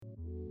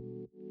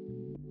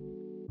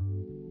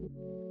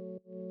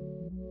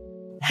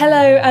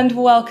Hello and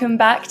welcome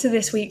back to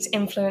this week's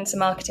Influencer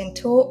Marketing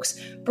Talks,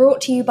 brought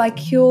to you by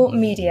Cure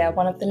Media,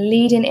 one of the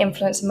leading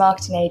influencer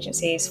marketing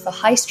agencies for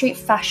high street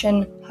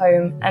fashion,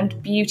 home and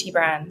beauty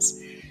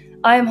brands.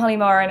 I am Holly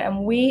Moran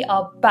and we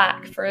are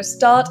back for a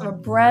start of a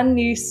brand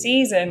new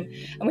season,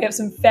 and we have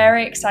some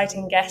very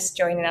exciting guests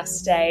joining us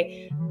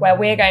today, where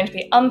we're going to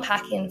be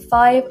unpacking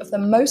 5 of the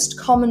most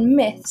common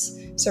myths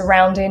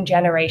surrounding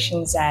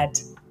Generation Z.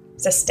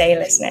 So stay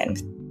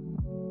listening.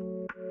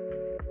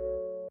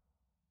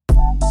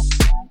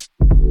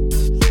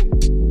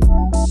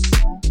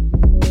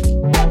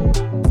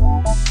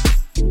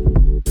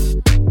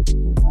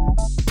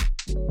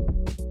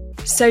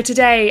 So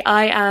today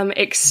I am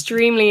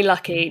extremely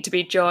lucky to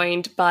be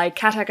joined by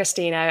Kat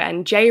Agostino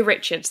and Jay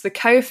Richards, the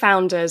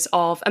co-founders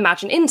of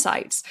Imagine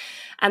Insights.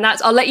 And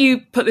I'll let you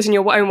put this in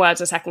your own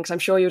words in a second, because I'm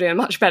sure you'll do a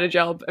much better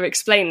job of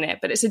explaining it.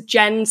 But it's a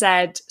Gen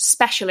Z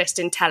specialist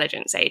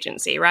intelligence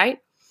agency, right?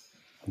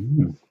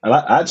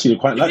 I actually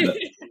quite like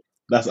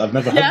that. I've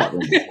never heard that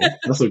one before.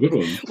 That's a good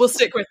one. We'll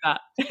stick with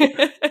that.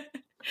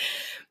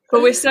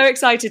 But we're so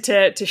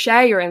excited to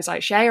share your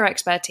insights, share your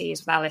expertise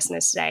with our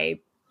listeners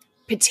today,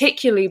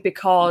 particularly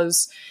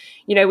because,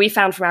 we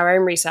found from our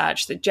own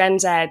research that Gen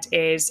Z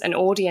is an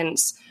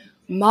audience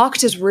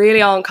marketers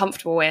really aren't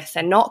comfortable with.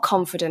 They're not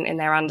confident in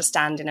their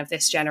understanding of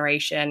this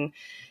generation.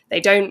 They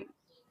don't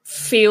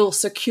feel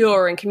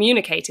secure in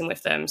communicating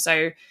with them.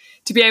 So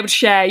to be able to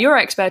share your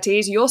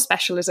expertise, your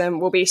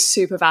specialism, will be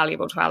super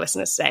valuable to our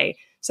listeners today.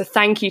 So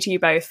thank you to you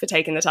both for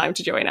taking the time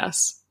to join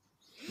us.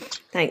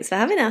 Thanks for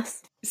having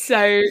us.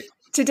 So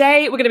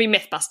today we're going to be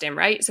myth busting,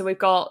 right? So we've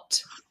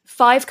got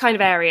 5 kind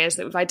of areas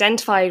that we've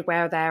identified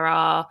where there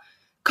are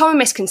common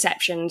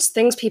misconceptions,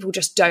 things people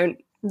just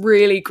don't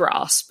really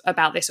grasp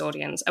about this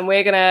audience. And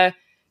we're going to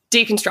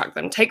deconstruct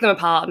them, take them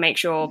apart, and make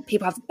sure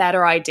people have a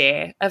better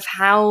idea of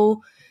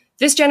how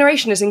this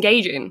generation is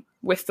engaging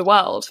with the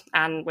world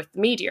and with the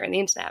media and the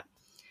internet.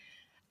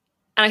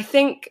 And I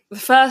think the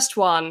first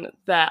one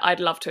that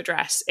I'd love to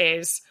address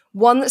is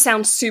one that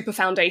sounds super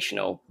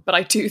foundational, but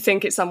I do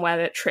think it's somewhere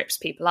that trips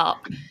people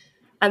up.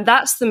 And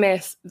that's the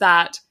myth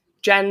that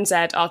Gen Z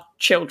are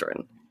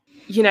children.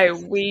 But you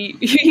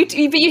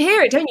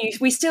hear it, don't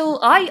you?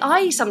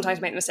 I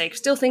sometimes make the mistake of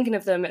still thinking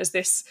of them as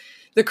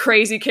the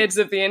crazy kids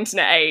of the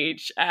internet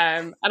age.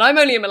 And I'm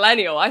only a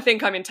millennial. I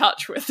think I'm in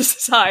touch with the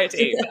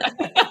society.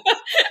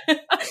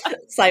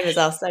 Same as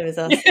us.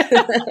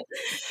 Yeah.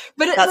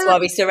 But that's why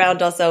we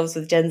surround ourselves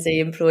with Gen Z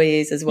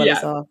employees as well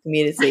as our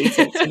community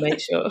to make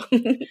sure.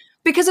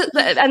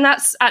 And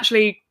that's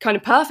actually kind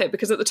of perfect,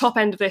 because at the top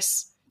end of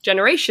this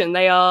generation,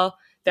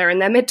 they're in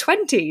their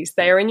mid-20s,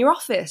 they are in your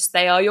office,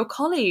 they are your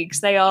colleagues,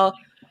 they are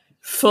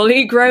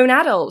fully grown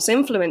adults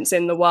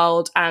influencing the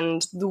world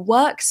and the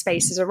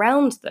workspaces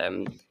around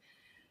them.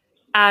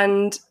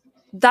 And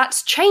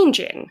that's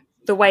changing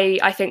the way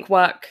I think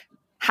work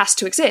has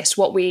to exist,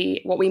 what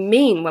we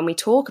mean when we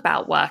talk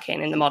about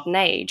working in the modern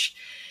age.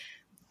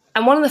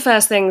 And one of the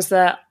first things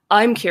that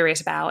I'm curious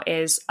about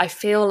is, I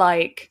feel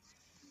like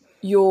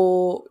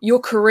your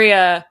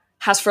career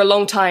has for a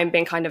long time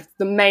been kind of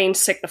the main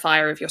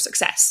signifier of your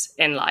success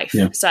in life.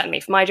 Yeah. Certainly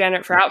for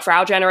for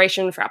our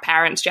generation, for our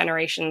parents'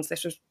 generations,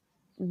 this was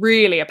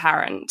really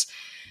apparent.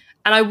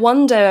 And I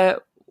wonder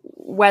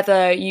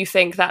whether you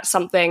think that's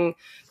something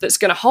that's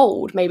going to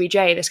hold. Maybe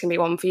Jay, this can be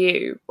one for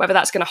you, whether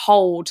that's going to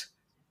hold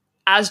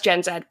as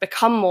Gen Z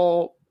become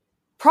more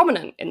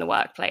prominent in the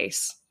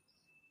workplace.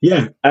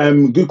 Yeah,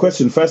 good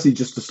question. Firstly,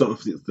 just to start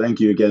off,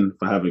 thank you again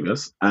for having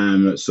us.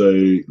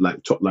 So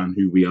top line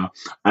who we are.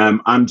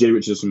 I'm Jay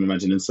Richards from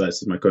Imagine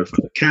Insights, is my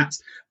co-founder Kat.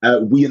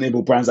 We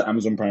enable brands at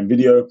Amazon Prime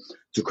Video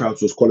to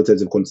crowdsource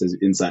quantitative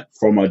insight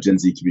from our Gen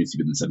Z community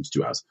within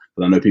 72 hours.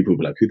 But I know people will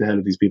be like, who the hell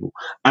are these people?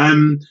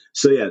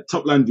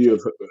 Top line view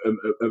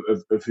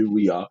of who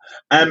we are.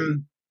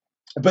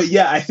 But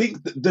yeah, I think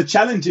the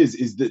challenge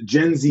is that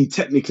Gen Z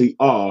technically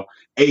are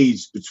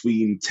aged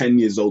between 10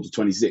 years old to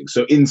 26.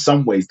 So in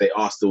some ways,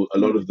 a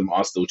lot of them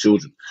are still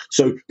children.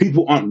 So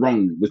people aren't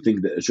wrong with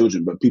thinking that they're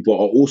children, but people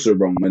are also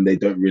wrong when they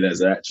don't realize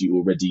they're actually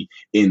already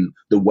in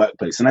the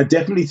workplace. And I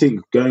definitely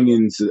think going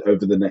into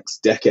over the next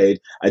decade,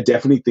 I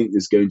definitely think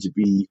there's going to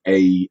be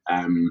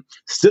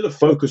still a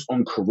focus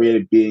on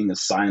career being a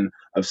sign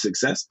of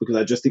success, because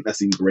I just think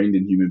that's ingrained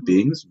in human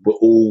beings.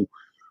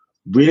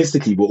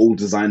 Realistically, we're all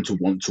designed to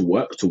want to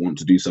work, to want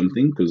to do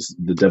something, because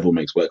the devil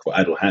makes work for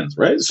idle hands,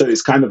 right? So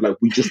it's kind of like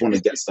we just want to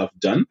get stuff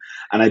done.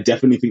 And I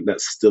definitely think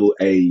that's still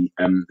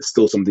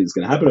something that's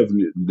going to happen over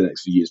the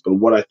next few years. But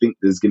what I think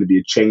there's going to be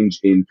a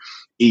change in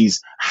is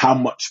how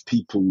much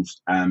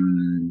people's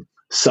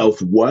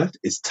self-worth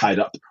is tied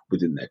up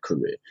within their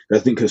career. And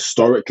I think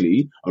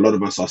historically, a lot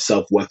of us, our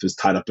self-worth is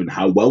tied up in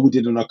how well we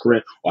did in our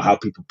career or how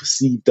people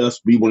perceived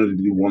us. We wanted to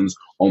be the ones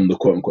on the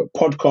quote-unquote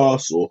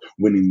podcast or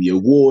winning the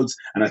awards.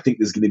 And I think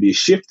there's going to be a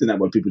shift in that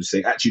where people are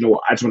saying, actually, you know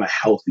what, I just want a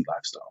healthy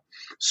lifestyle.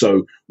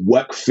 So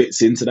work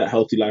fits into that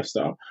healthy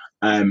lifestyle.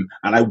 And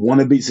I want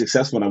to be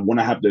successful and I want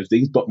to have those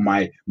things, but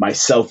my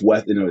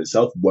self-worth in and of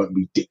itself won't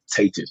be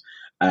dictated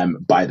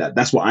by that.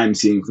 That's what I'm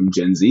seeing from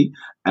Gen Z.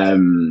 I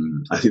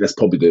think that's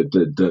probably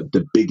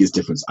the biggest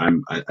difference I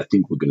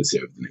think we're going to see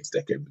over the next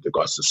decade with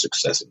regards to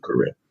success and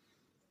career.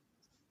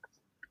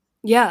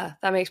 Yeah,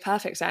 that makes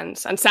perfect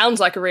sense and sounds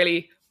like a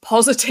really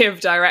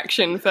positive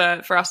direction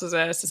for us as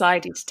a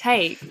society to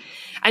take.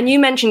 And you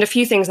mentioned a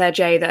few things there,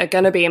 Jay, that are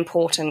going to be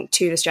important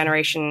to this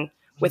generation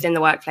within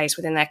the workplace,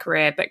 within their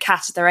career. But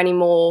Kat, are there any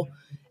more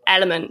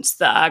elements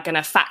that are going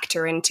to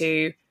factor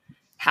into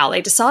how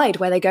they decide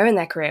where they go in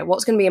their career?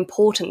 What's going to be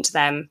important to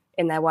them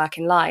in their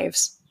working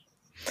lives?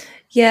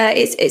 Yeah,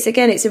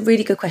 it's a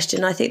really good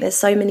question. I think there's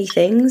so many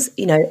things,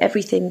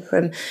 everything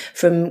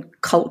from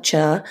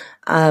culture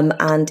and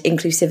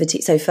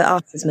inclusivity. So for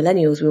us as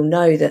millennials, we'll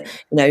know that,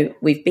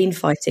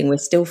 we're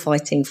still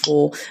fighting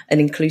for an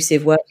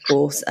inclusive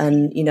workforce,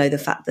 and, the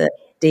fact that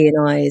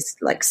D&I is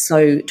like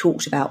so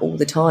talked about all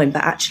the time,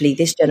 but actually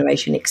this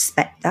generation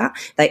expect that.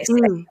 They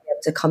expect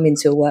to come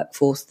into a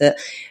workforce that,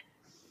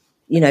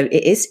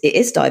 it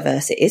is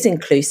diverse, it is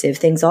inclusive.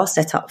 Things are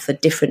set up for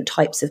different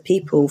types of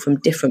people from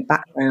different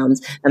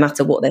backgrounds, no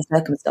matter what their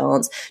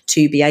circumstance,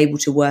 to be able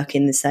to work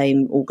in the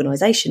same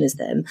organisation as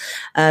them.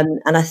 And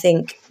I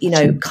think,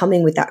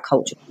 coming with that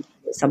culture,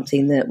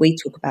 something that we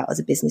talk about as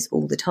a business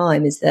all the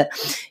time, is that,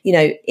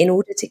 in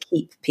order to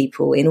keep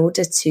people, in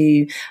order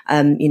to,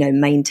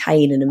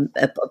 maintain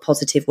a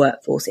positive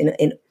workforce,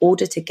 in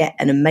order to get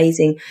an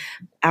amazing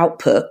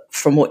output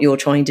from what you're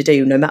trying to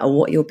do, no matter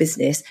what your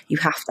business, you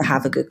have to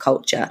have a good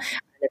culture.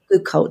 A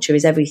good culture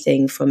is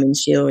everything from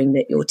ensuring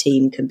that your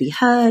team can be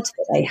heard,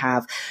 that they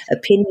have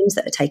opinions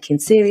that are taken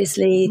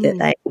seriously, that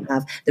they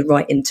have the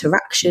right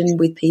interaction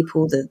with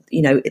people, that,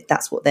 if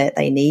that's what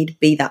they need,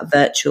 be that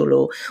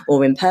virtual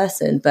or in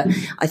person. But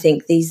I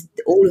think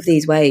all of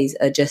these ways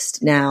are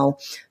just now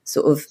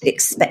sort of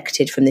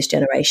expected from this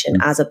generation,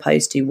 as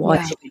opposed to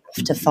why should we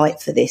have to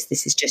fight for this?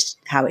 This is just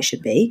how it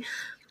should be.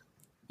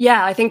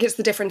 Yeah, I think it's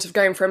the difference of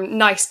going from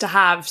nice to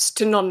haves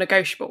to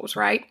non-negotiables,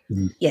 right?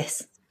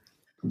 Yes.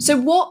 So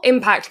what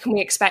impact can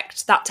we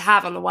expect that to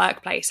have on the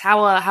workplace? How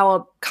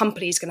are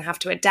companies going to have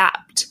to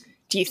adapt,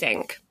 do you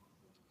think?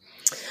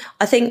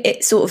 I think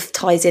it sort of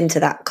ties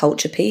into that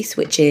culture piece,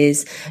 which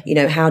is,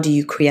 how do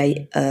you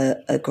create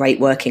a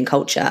great working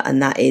culture?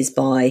 And that is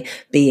by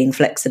being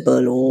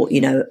flexible, or,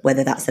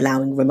 whether that's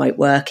allowing remote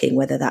working,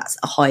 whether that's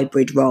a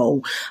hybrid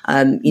role,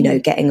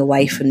 getting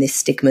away from this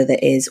stigma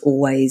that is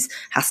always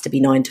has to be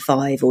 9 to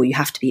 5, or you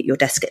have to be at your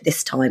desk at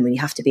this time and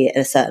you have to be at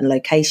a certain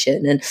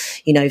location. And,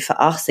 for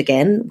us,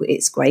 again,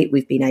 it's great.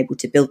 We've been able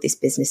to build this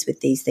business with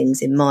these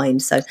things in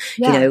mind. So,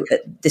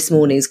 this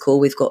morning's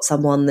call, we've got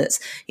someone that's,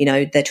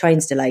 their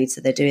train's delayed, so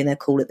they're doing their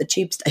call at the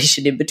tube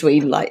station in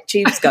between, like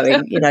tubes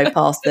going,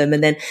 past them.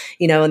 And then,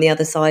 on the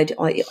other side,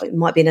 it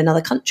might be in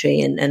another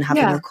country and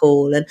having a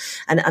call. And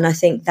I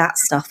think that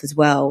stuff as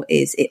well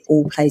it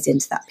all plays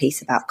into that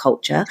piece about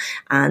culture.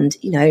 And,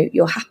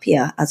 you're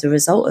happier as a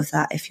result of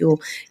that if you're,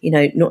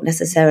 not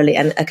necessarily,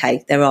 and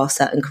okay, there are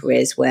certain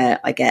careers where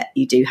I get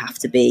you do have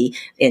to be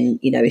in,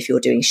 if you're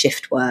doing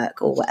shift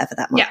work or whatever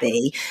that might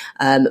be.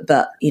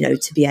 But,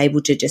 to be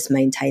able to just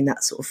maintain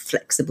that sort of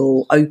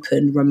flexible,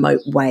 open,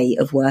 remote way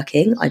of working,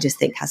 I just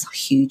think has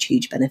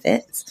huge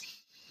benefits.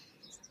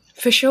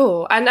 For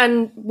sure.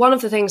 And one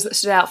of the things that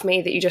stood out for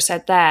me that you just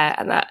said there,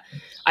 and that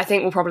I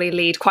think will probably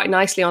lead quite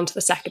nicely onto the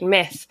second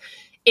myth,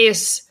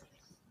 is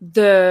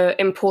the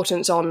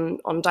importance on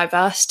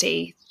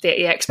diversity,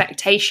 the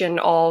expectation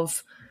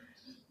of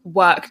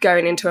work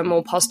going into a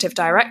more positive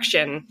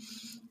direction.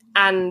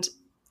 And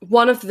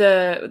one of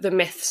the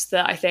myths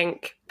that I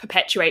think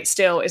perpetuates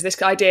still is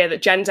this idea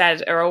that Gen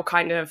Z are all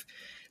kind of,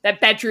 they're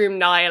bedroom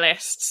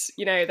nihilists.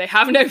 They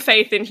have no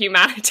faith in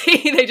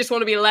humanity. They just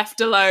want to be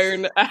left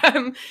alone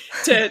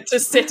to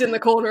sit in the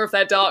corner of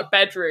their dark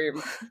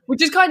bedroom,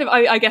 which is kind of,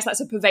 I guess that's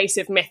a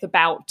pervasive myth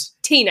about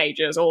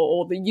teenagers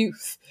or the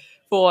youth,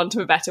 for want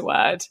of a better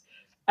word.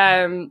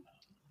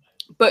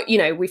 But,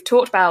 we've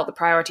talked about the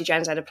priority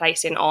Gen Z are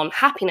placing on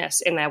happiness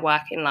in their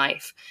working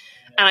life.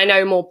 And I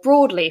know more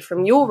broadly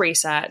from your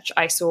research,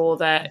 I saw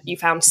that you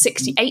found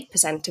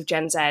 68% of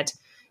Gen Z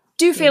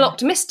do feel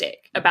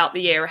optimistic about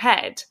the year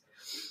ahead.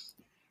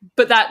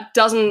 But that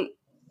doesn't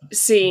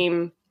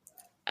seem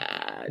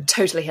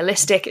totally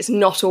holistic. It's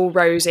not all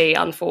rosy,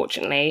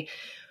 unfortunately.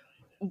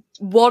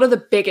 What are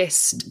the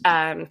biggest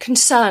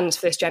concerns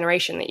for this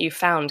generation that you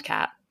found,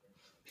 Kat?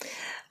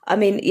 I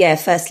mean,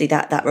 firstly,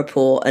 that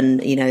report, and,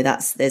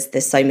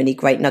 there's so many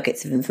great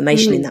nuggets of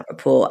information in that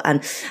report.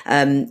 And,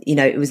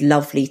 it was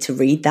lovely to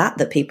read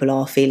that people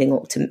are feeling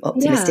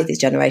optimistic. This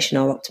generation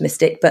are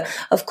optimistic. But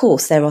of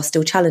course, there are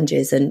still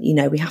challenges. And,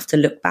 we have to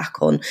look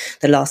back on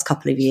the last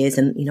couple of years.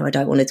 And, I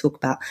don't want to talk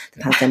about the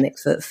pandemic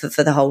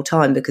for the whole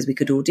time, because we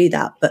could all do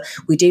that. But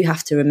we do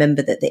have to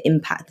remember that the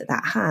impact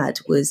that had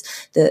was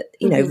that,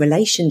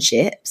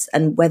 relationships,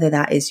 and whether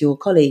that is your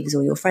colleagues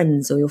or your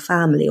friends or your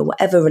family or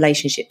whatever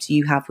relationships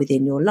you have have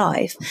within your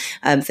life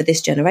for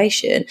this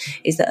generation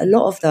is that a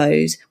lot of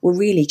those were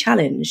really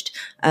challenged.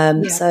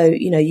 So,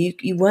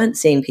 you weren't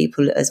seeing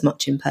people as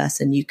much in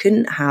person. You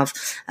couldn't have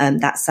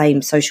that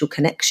same social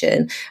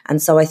connection.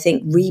 And so I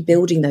think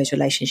rebuilding those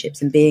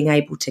relationships and being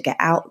able to get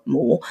out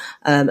more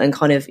and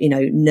kind of,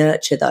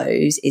 nurture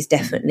those is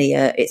definitely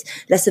it's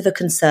less of a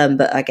concern,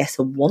 but I guess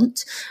a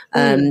want.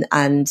 And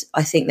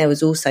I think there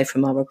was also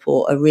from our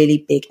report a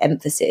really big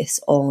emphasis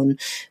on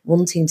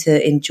wanting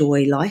to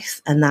enjoy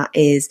life. And that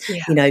is,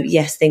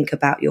 yes, think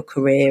about your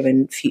career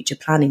and future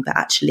planning, but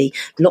actually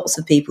lots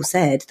of people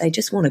said they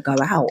just want to go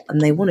out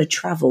and they want to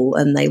travel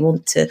and they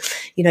want to,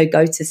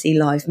 go to see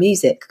live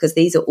music, because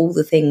these are all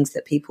the things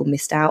that people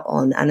missed out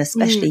on. And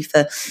especially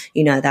for,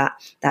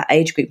 that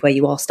age group where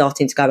you are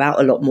starting to go out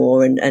a lot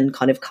more and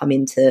kind of come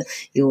into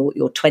your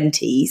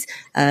 20s,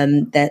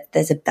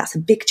 that's a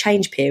big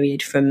change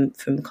period from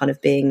kind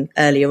of being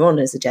earlier on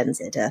as a Gen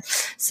Zer.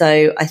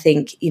 So I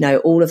think,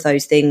 all of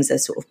those things are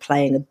sort of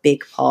playing a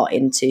big part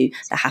into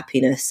the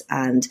happiness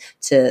and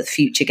to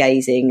future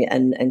gazing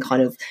and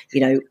kind of,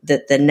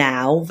 the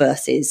now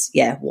versus,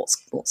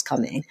 what's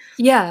coming.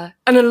 Yeah.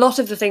 And a lot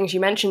of the things you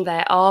mentioned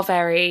there are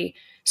very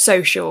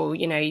social.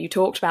 You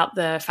talked about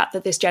the fact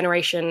that this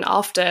generation,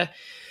 after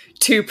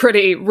 2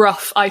 pretty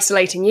rough,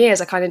 isolating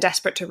years, are kind of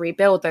desperate to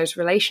rebuild those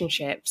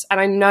relationships. And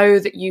I know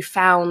that you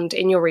found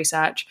in your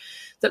research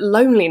that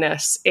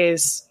loneliness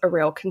is a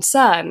real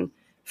concern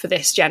for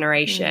this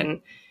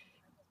generation.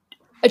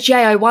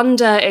 Jay, I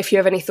wonder if you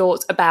have any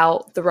thoughts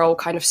about the role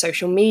kind of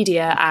social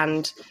media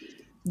and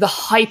the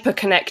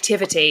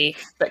hyper-connectivity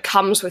that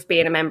comes with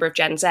being a member of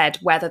Gen Z,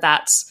 whether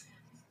that's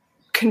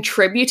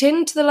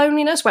contributing to the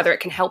loneliness, whether it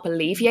can help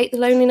alleviate the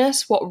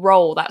loneliness, what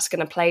role that's going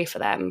to play for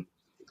them.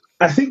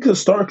 I think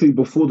historically,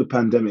 before the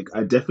pandemic,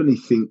 I definitely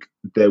think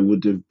there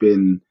would have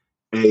been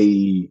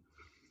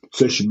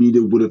social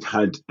media would have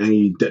had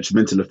a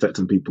detrimental effect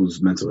on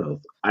people's mental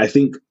health. I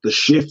think the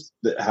shift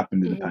that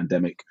happened in the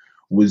pandemic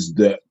was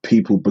that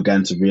people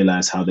began to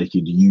realize how they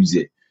could use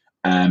it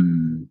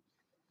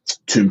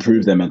to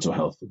improve their mental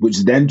health, which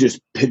then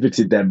just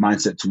pivoted their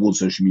mindset towards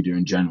social media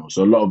in general.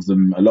 So a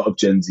lot of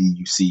Gen Z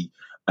you see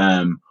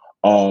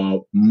are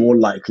more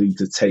likely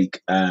to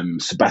take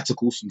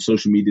sabbaticals from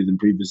social media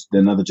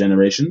than other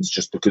generations,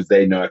 just because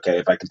they know, okay,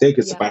 if I can take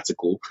a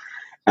sabbatical,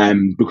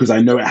 because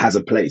I know it has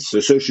a place. So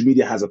social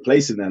media has a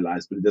place in their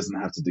lives, but it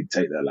doesn't have to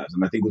dictate their lives.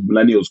 And I think with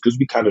millennials, because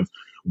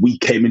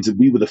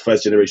we were the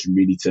first generation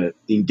really to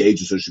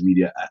engage with social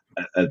media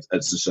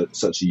at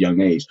such a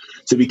young age.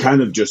 So we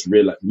kind of just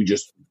realized, we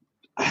just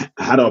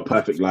had our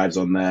perfect lives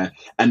on there,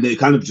 and they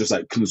kind of just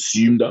like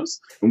consumed us.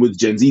 And with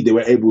Gen Z, they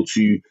were able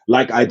to,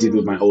 like I did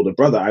with my older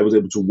brother, I was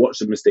able to watch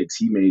the mistakes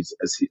he made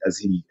as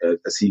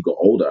he got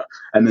older,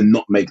 and then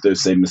not make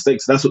those same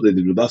mistakes. That's what they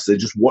did with us. They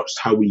just watched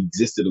how we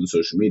existed on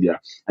social media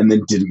and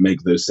then didn't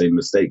make those same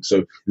mistakes.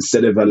 So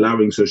instead of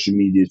allowing social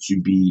media to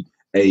be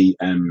a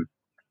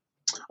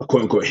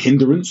quote unquote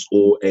hindrance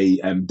or a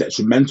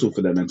detrimental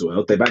for their mental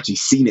health, they've actually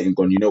seen it and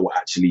gone, you know what,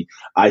 actually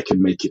I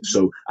can make it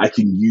so I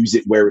can use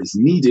it where it's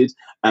needed.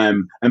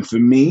 And for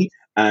me,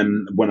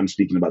 when I'm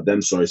speaking about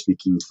them,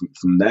 speaking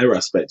from their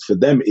aspect, for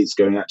them, it's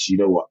going, actually, you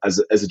know what, as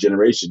a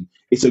generation,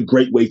 it's a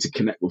great way to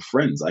connect with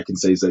friends. I can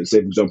say, so, say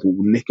for example,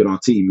 Nick in our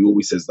team, he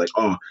always says like,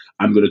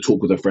 I'm going to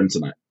talk with a friend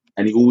tonight.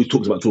 And he always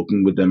talks about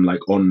talking with them like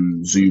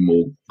on Zoom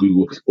or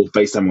Google or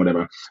FaceTime or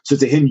whatever. So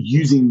to him,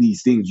 using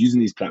these things, using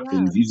these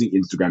platforms, using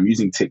Instagram,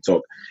 using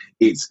TikTok,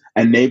 it's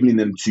enabling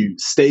them to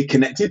stay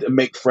connected and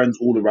make friends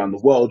all around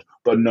the world,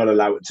 but not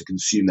allow it to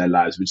consume their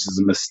lives, which is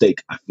a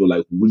mistake I feel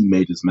like we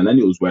made as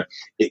millennials, where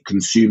it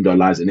consumed our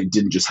lives and it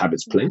didn't just have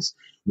its place.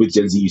 With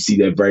Gen Z, you see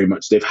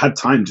they've had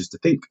time just to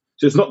think.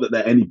 So it's not that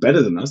they're any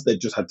better than us, they've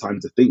just had time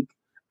to think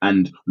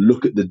and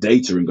look at the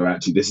data and go,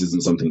 actually, this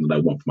isn't something that I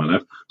want for my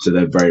life. So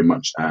they're very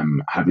much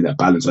having that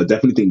balance. So I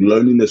definitely think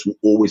loneliness will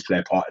always play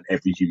a part in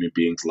every human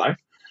being's life,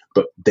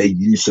 but they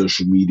use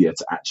social media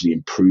to actually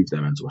improve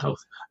their mental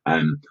health.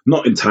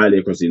 Not entirely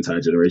across the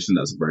entire generation.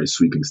 That's a very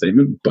sweeping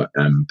statement, but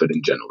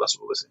in general, that's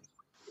what we're saying.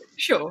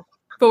 Sure.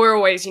 But we're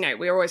always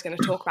going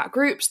to talk about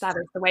groups. That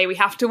is the way we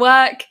have to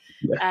work.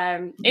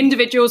 Yeah.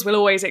 Individuals will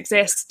always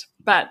exist,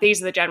 but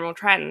these are the general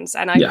trends.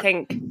 And I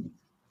think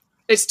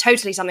it's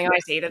totally something I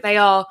see, that they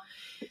are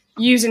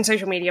using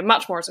social media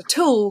much more as a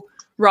tool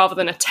rather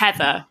than a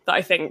tether that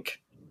I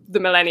think the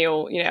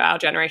millennial, our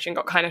generation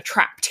got kind of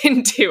trapped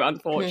into,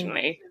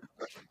 unfortunately.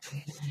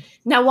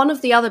 Now, one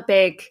of the other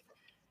big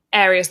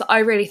areas that I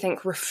really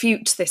think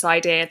refutes this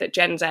idea that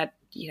Gen Z,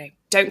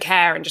 don't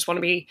care and just want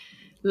to be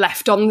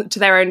left on to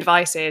their own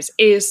devices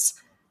is,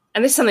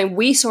 and this is something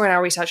we saw in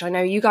our research, I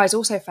know you guys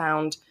also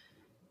found,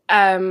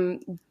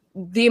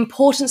 the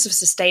importance of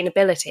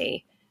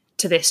sustainability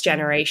to this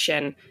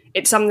generation.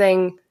 It's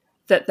something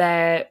that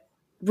they're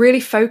really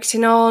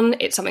focusing on.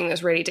 It's something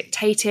that's really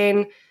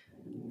dictating,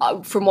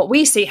 from what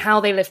we see, how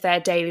they live their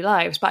daily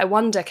lives. But I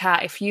wonder,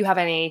 Kat, if you have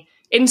any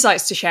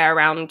insights to share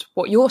around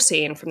what you're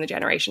seeing from the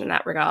generation in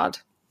that regard.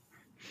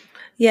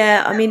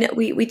 Yeah, I mean,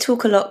 we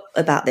talk a lot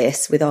about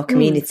this with our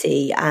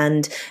community,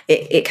 and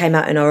it came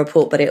out in our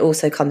report, but it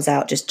also comes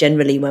out just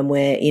generally when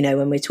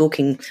we're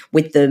talking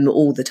with them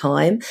all the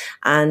time.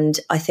 And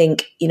I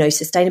think,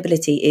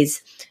 sustainability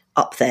is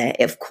up there.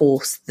 Of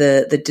course,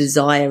 the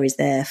desire is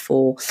there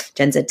for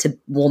Gen Z to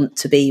want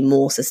to be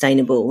more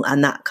sustainable,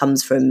 and that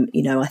comes from,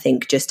 I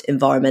think just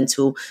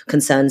environmental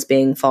concerns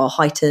being far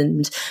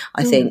heightened.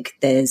 I think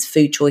there's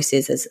food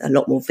choices. There's a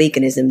lot more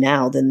veganism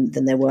now than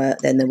there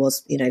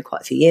was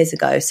quite a few years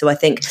ago. So I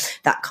think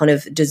that kind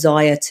of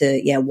desire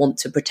to want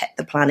to protect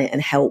the planet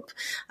and help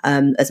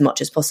as much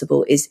as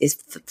possible is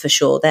for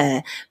sure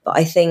there. But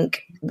I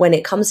think when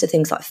it comes to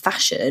things like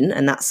fashion,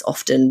 and that's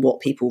often what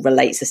people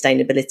relate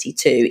sustainability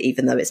to,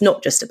 even though it's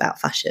not just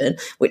about fashion,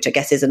 which I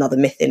guess is another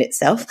myth in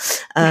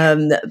itself.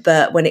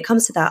 But when it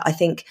comes to that, I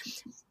think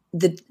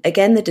the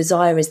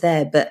desire is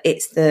there, but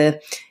it's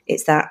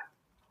that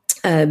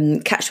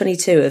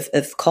catch-22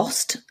 of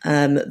cost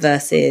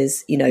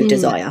versus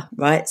desire,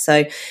 right?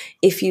 So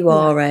if you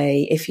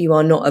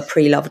are not a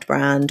pre-loved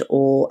brand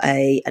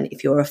and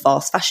if you're a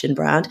fast fashion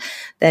brand,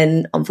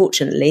 then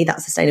unfortunately that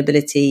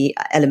sustainability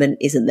element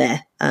isn't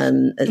there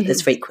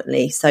as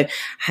frequently. So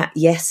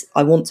yes,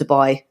 I want to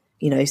buy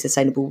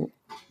sustainable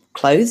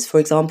clothes, for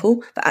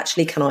example, but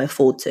actually can I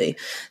afford to?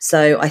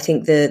 So I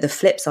think the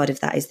flip side of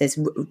that is there's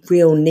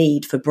real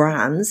need for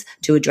brands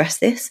to address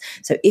this.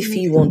 So if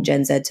you want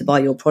Gen Z to buy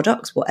your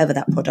products, whatever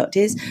that product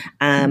is,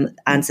 and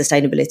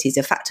sustainability is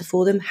a factor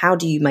for them, how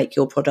do you make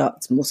your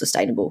product more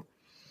sustainable?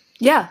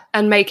 Yeah,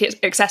 and make it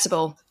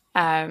accessible.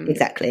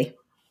 Exactly.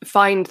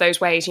 Find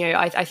those ways.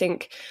 I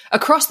think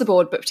across the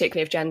board, but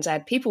particularly of Gen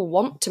Z, people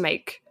want to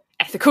make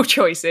ethical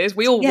choices.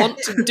 We all want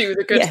to do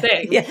the good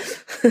thing. Yeah.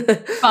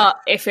 But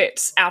if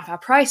it's out of our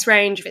price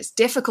range, if it's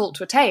difficult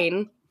to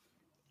attain,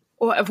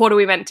 what are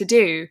we meant to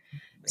do?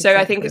 So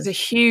I think it's a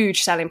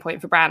huge selling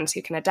point for brands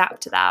who can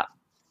adapt to that.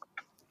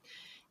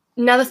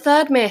 Now, the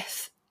third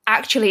myth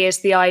actually is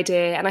the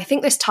idea, and I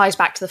think this ties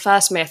back to the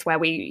first myth where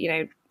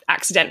we,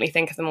 accidentally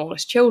think of them all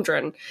as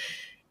children,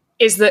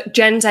 is that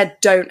Gen Z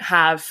don't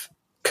have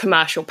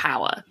commercial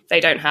power. They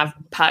don't have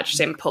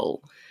purchasing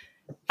pull.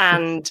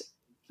 And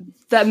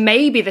that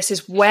maybe this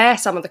is where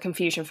some of the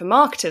confusion for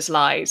marketers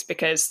lies,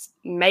 because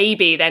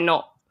maybe they're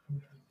not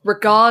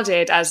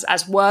regarded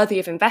as worthy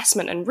of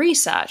investment and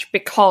research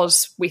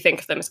because we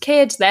think of them as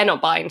kids. They're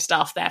not buying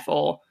stuff,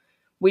 therefore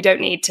we don't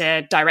need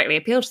to directly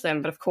appeal to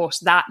them. But of course,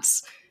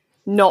 that's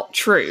not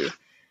true.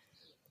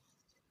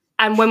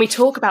 And when we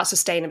talk about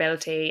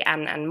sustainability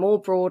and more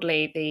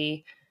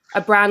broadly a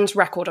brand's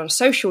record on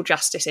social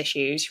justice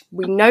issues,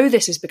 we know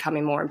this is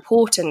becoming more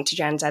important to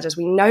Gen Z, as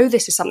we know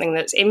this is something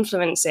that's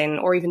influencing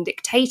or even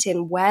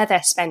dictating where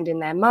they're spending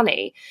their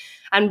money.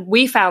 And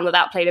we found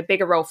that played a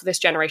bigger role for this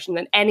generation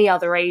than any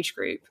other age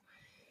group.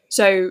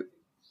 So,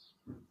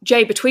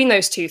 Jay, between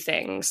those two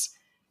things,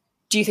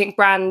 do you think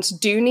brands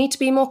do need to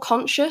be more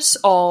conscious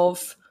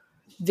of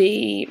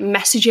the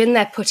messaging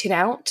they're putting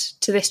out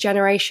to this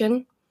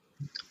generation?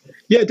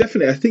 Yeah,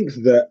 definitely. I think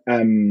that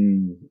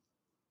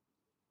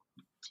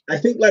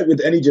like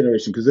with any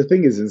generation, because the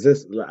thing is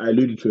this, like I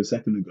alluded to a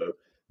second ago,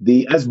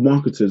 as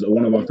marketers,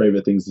 one of our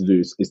favorite things to do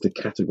is to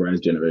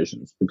categorize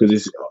generations,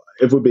 because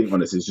if we're being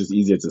honest, it's just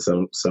easier to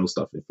sell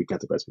stuff if we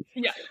categorize people.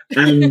 Yeah.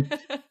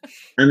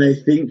 And I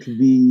think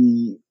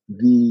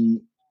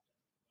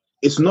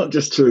it's not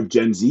just true of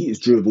Gen Z, it's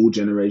true of all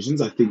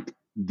generations. I think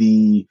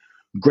the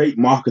great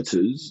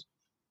marketers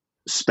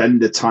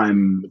spend the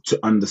time to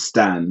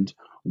understand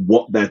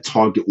what their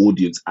target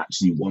audience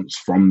actually wants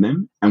from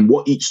them, and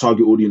what each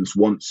target audience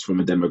wants from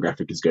a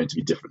demographic is going to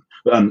be different.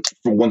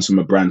 From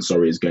a brand,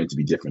 is going to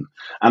be different.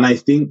 And I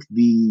think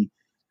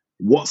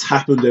what's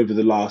happened over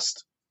the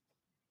last,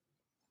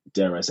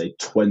 dare I say,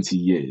 20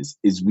 years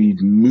is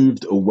we've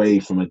moved away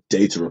from a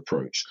data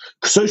approach.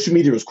 Social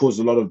media has caused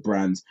a lot of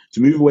brands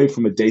to move away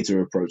from a data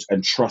approach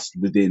and trust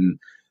within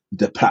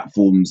the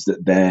platforms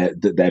that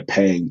they're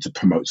paying to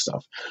promote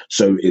stuff.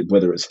 So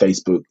whether it's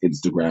Facebook,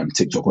 Instagram,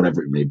 TikTok,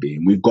 whatever it may be.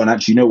 And we've gone,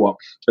 actually, you know what?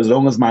 As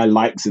long as my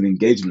likes and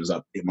engagement is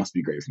up, it must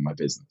be great for my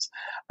business.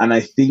 And I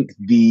think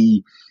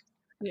the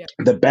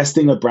best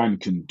thing a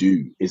brand can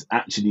do is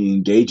actually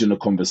engage in a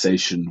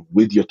conversation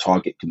with your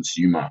target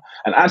consumer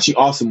and actually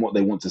ask them what they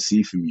want to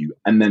see from you,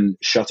 and then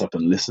shut up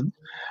and listen.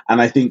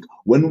 And I think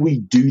when we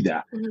do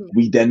that,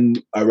 we then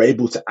are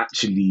able to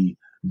actually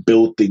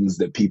build things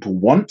that people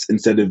want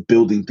instead of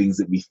building things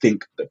that we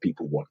think that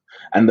people want.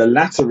 And the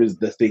latter is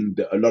the thing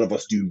that a lot of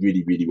us do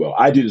really, really well.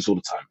 I do this all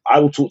the time.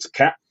 I will talk to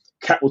Kat.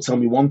 Kat will tell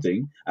me one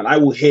thing and I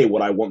will hear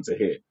what I want to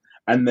hear.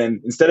 And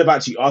then instead of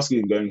actually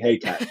asking and going, hey,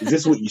 Kat, is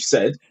this what you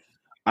said?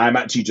 I'm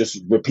actually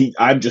just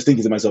I'm just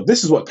thinking to myself,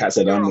 this is what Kat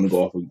said. And I'm going to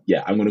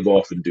go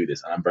off and do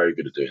this. And I'm very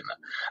good at doing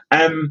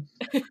that.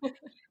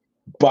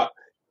 But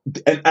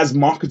as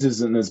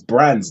marketers and as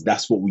brands,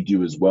 that's what we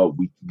do as well.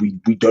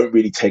 We don't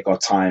really take our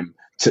time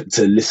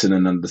to listen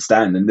and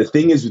understand. And the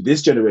thing is, with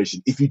this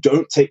generation, if you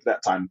don't take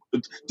that time,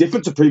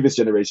 different to previous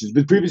generations,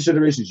 with previous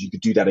generations, you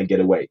could do that and get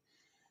away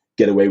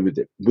with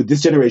it. With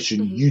this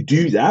generation, you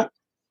do that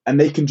and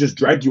they can just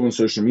drag you on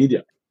social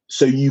media.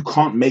 So you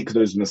can't make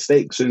those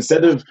mistakes. So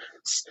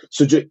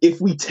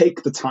if we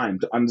take the time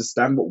to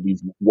understand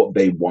what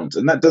they want,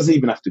 and that doesn't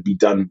even have to be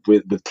done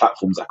with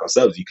platforms like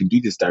ourselves. You can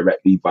do this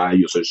directly via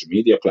your social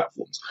media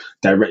platforms,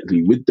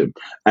 directly with them.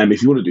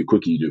 If you want to do it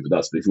quickly, you do it with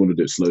us. But if you want to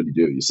do it slowly,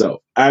 do it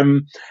yourself.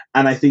 And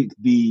I think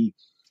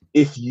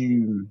if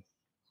you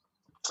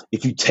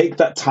take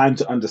that time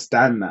to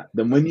understand that,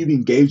 then when you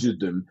engage with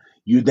them,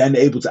 you're then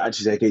able to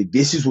actually say, okay,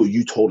 this is what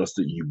you told us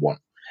that you want.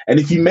 And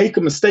if you make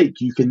a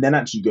mistake, you can then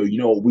actually go, you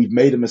know what, we've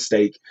made a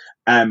mistake.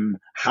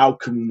 How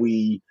can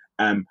we,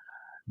 then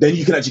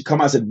you can actually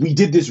come out and say, we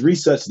did this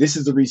research. This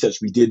is the research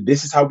we did.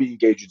 This is how we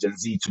engage with Gen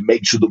Z to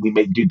make sure that we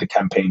do the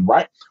campaign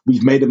right.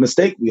 We've made a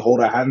mistake. We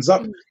hold our hands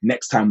up.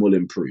 Next time we'll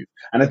improve.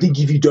 And I think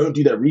if you don't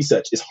do that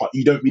research, it's hard.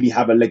 You don't really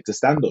have a leg to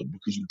stand on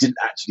because you didn't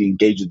actually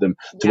engage with them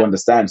to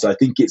understand. So I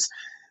think it's,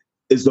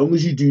 as long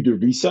as you do the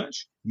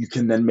research, you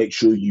can then make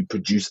sure you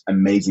produce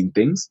amazing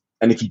things.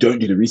 And if you don't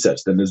do the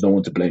research, then there's no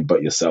one to blame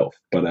but yourself.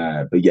 But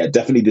yeah,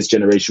 definitely this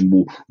generation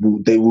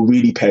will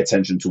really pay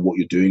attention to what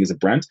you're doing as a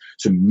brand.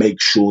 So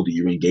make sure that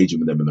you're engaging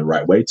with them in the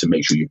right way to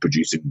make sure you're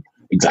producing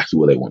exactly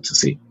what they want to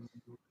see.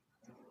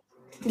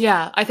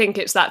 Yeah, I think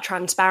it's that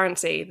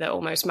transparency that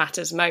almost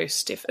matters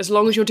most. As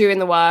long as you're doing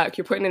the work,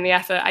 you're putting in the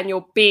effort, and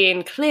you're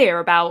being clear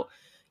about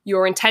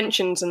your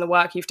intentions and the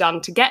work you've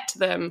done to get to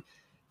them,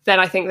 then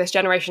I think this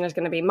generation is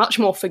going to be much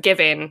more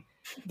forgiving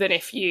than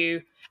if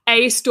you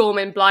A, storm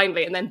in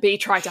blindly, and then B,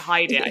 try to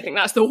hide it. I think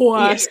that's the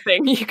worst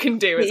thing you can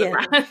do as a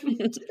brand.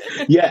 And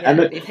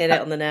you've hit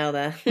it on the nail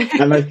there.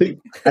 And I think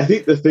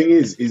the thing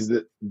is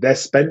that their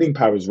spending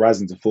power is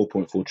rising to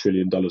 $4.4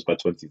 trillion by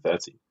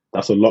 2030.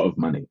 That's a lot of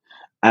money.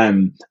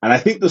 And I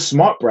think the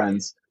smart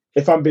brands,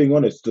 if I'm being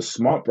honest, the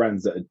smart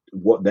brands,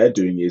 what they're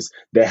doing is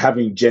they're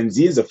having Gen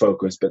Z as a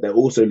focus, but they're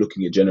also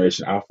looking at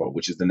Generation Alpha,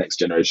 which is the next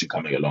generation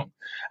coming along.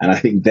 And I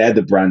think they're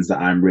the brands that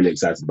I'm really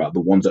excited about, the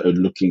ones that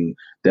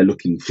they're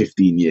looking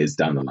 15 years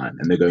down the line.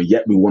 And they're going,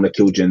 we want to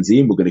kill Gen Z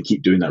and we're going to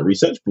keep doing that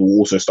research, but we're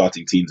also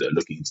starting teams that are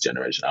looking into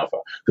Generation Alpha,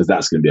 because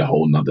that's going to be a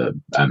whole nother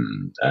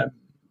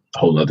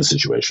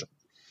situation.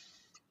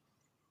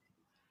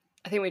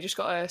 I think we just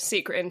got a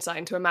secret insight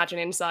into Imagine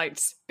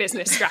Insights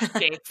business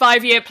strategy.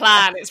 5-year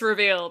plan, it's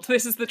revealed.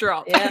 This is the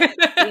drop. Yeah,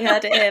 you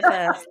heard it here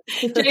first.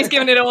 Jay's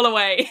giving it all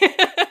away.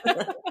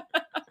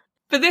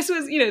 But this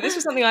was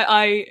something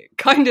I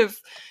kind of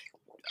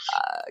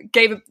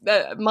gave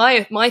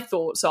my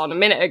thoughts on a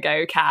minute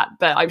ago, Kat,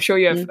 but I'm sure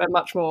you have a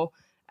much more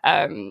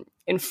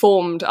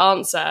informed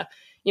answer.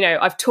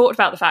 I've talked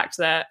about the fact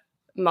that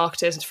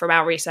marketers from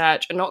our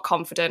research are not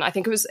confident. I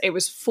think it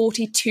was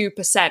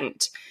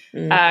 42%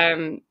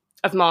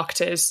 of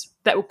marketers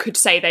that could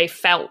say they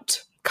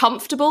felt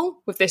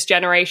comfortable with this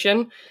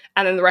generation,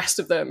 and then the rest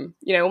of them,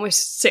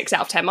 almost 6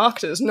 out of 10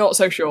 marketers, not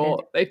so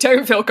sure. They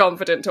don't feel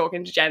confident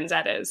talking to Gen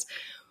Zers.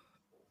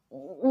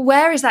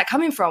 Where is that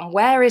coming from?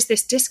 Where is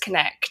this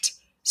disconnect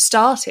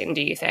starting,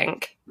 do you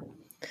think?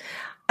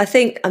 I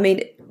think,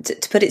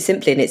 to put it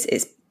simply, and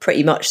it's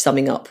pretty much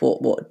summing up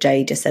what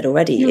Jay just said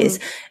already, is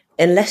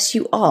unless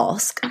you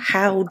ask,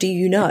 how do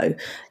you know?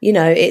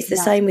 It's the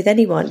same with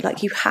anyone.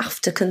 Like, you have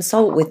to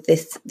consult with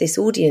this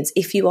audience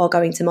if you are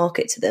going to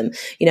market to them,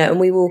 and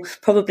we will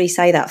probably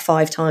say that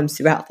 5 times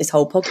throughout this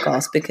whole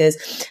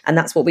podcast, and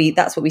that's what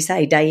we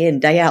say day in,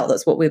 day out.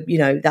 That's what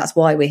that's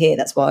why we're here.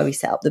 That's why we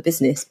set up the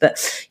business.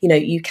 But,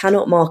 you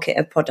cannot market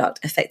a product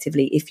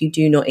effectively if you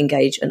do not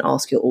engage and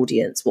ask your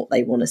audience what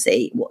they want to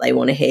see, what they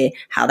want to hear,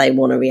 how they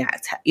want to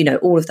react,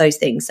 all of those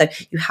things. So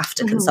you have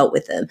to consult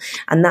with them,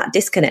 and that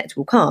disconnect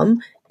will come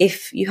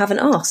if you haven't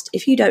asked.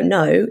 If you don't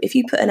know, if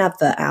you put an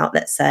advert out,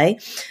 let's say,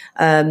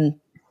 and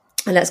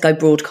let's go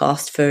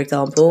broadcast, for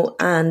example,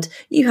 and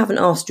you haven't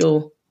asked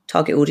your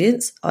target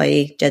audience,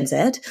 i.e. Gen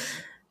Z,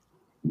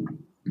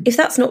 if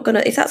that's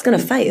gonna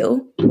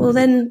fail, well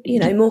then,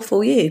 more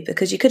for you,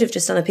 because you could have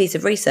just done a piece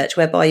of research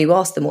whereby you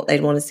asked them what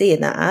they'd want to see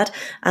in that ad,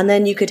 and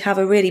then you could have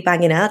a really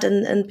banging ad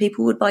and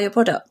people would buy your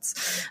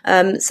products.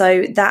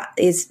 So that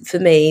is, for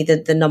me,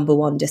 the number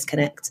one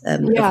disconnect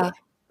of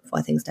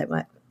why things don't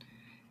work.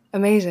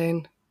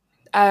 Amazing.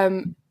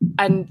 And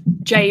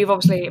Jay, you've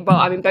obviously,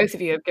 both of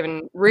you have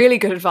given really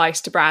good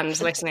advice to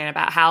brands listening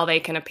about how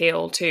they can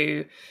appeal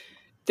to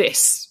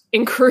this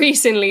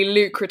increasingly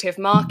lucrative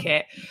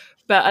market.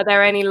 But are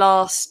there any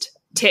last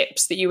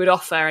tips that you would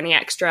offer, any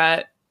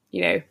extra,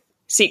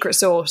 secret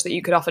sauce that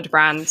you could offer to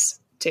brands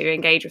to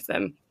engage with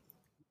them?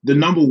 The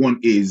number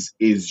one is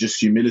just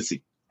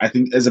humility. I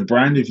think as a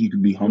brand, if you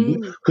can be humble,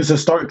 because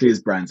historically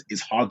as brands,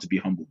 it's hard to be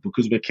humble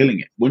because we're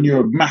killing it. When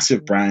you're a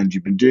massive brand,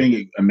 you've been doing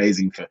it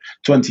amazing for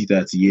 20,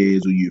 30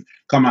 years, or you've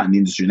come out in the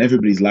industry and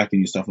everybody's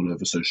liking your stuff all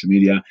over social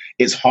media,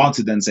 it's hard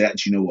to then say,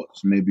 actually, you know what,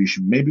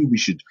 maybe we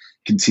should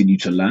continue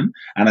to learn.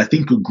 And I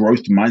think a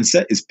growth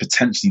mindset is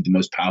potentially the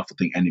most powerful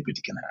thing anybody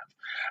can have.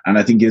 And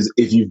I think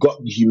if you've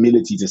got the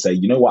humility to say,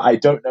 you know what, I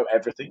don't know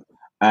everything.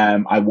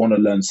 I want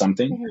to learn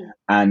something,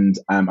 and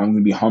I'm going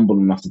to be humble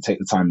enough to take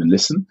the time and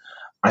listen.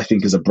 I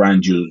think as a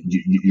brand,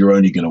 you're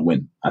only going to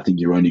win. I think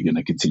you're only going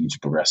to continue to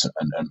progress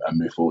and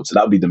move forward. So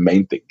that would be the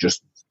main thing.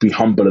 Just be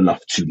humble enough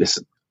to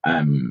listen,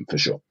 for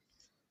sure.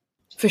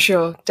 For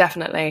sure,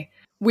 definitely.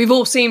 We've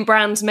all seen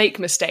brands make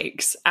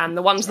mistakes, and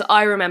the ones that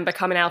I remember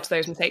coming out of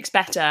those mistakes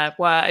better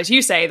were, as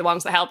you say, the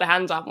ones that held their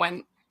hands up and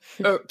went,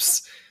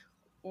 oops,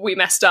 we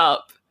messed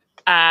up,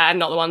 and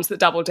not the ones that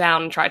doubled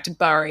down and tried to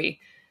bury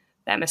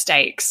their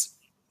mistakes.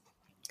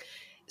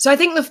 So I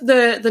think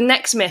the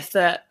next myth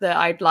that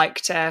I'd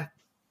like to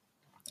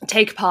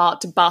take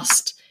apart, to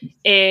bust,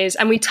 is,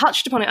 and we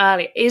touched upon it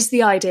earlier, is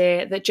the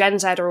idea that Gen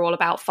Z are all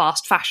about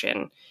fast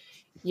fashion.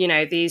 You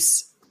know,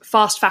 these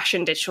fast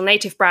fashion digital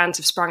native brands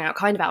have sprung out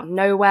kind of out of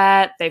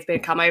nowhere. They've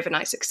become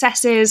overnight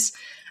successes.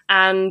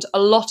 And a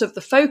lot of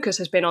the focus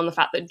has been on the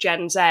fact that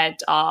Gen Z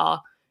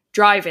are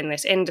driving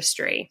this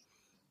industry.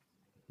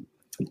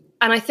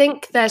 And I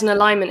think there's an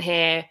alignment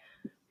here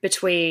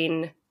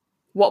between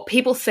what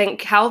people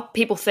think, how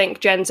people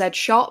think Gen Z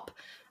shop,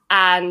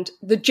 and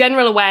the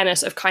general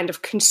awareness of kind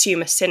of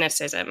consumer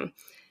cynicism,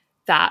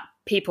 that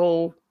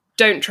people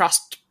don't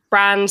trust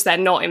brands, they're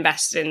not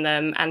invested in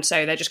them, and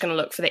so they're just going to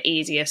look for the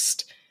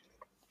easiest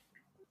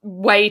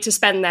way to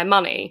spend their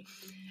money.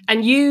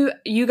 And you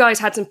guys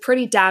had some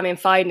pretty damning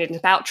findings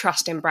about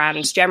trust in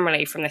brands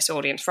generally from this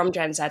audience, from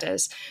Gen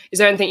Zers. Is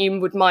there anything you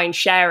would mind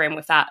sharing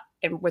with that,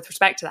 with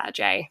respect to that,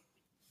 Jay?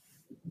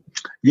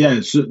 Yeah,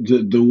 so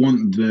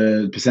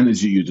the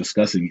percentage that you're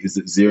discussing is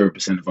that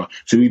 0% of our,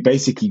 so we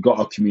basically got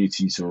our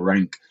community to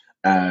rank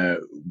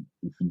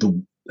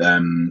the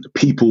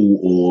people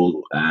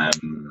or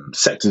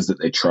sectors that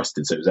they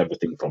trusted. So it was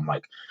everything from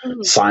like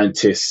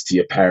scientists to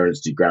your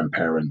parents, to your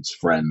grandparents,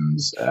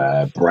 friends,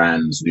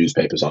 brands,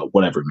 newspapers,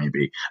 whatever it may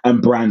be.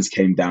 And brands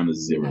came down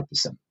as 0%.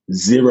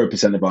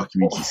 0% of our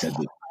community said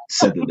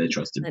that they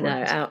trusted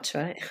brands. I know, ouch,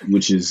 right?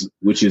 Which is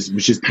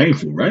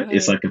painful, right?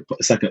 It's like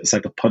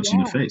a punch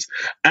in the face.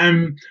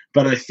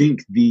 But I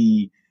think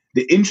the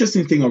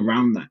interesting thing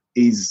around that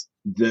is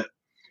that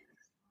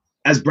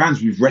as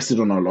brands, we've rested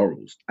on our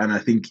laurels. And I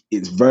think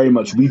it's very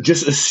much, we've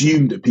just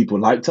assumed that people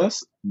liked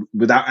us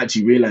without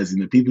actually realizing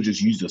that people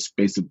just used us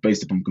based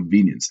upon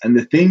convenience. And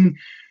the thing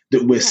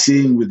that we're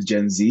seeing with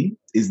Gen Z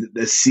is that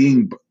they're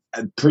seeing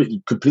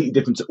completely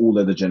different to all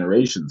other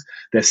generations.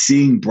 They're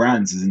seeing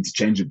brands as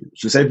interchangeable.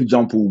 So say, for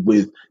example,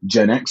 with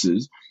Gen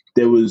Xers,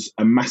 there was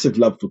a massive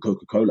love for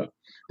Coca-Cola.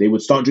 They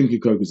would start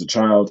drinking Coke as a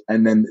child,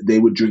 and then they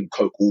would drink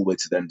Coke all the way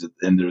to the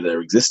end of their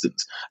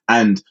existence.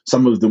 And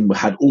some of them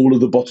had all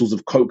of the bottles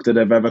of Coke that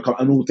have ever come,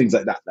 and all things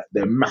like that.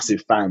 They're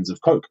massive fans of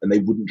Coke, and they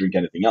wouldn't drink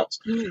anything else.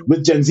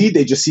 With Gen Z,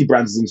 they just see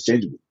brands as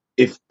interchangeable.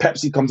 If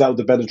Pepsi comes out with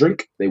a better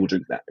drink, they will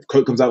drink that. If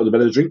Coke comes out with a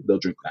better drink, they'll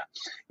drink that.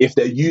 If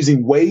they're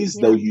using Waze,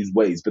 they'll use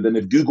Waze. But then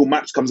if Google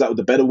Maps comes out with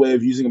a better way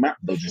of using a map,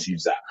 they'll just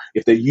use that.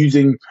 If they're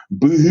using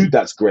Boohoo,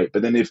 that's great.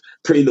 But then if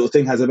Pretty Little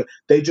Thing has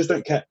they just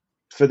don't care.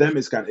 For them,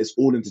 it's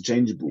all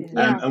interchangeable.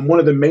 And one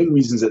of the main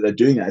reasons that they're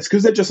doing that is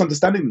because they're just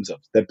understanding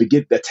themselves. They're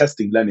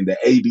testing, learning, they're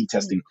A/B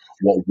testing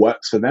what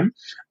works for them.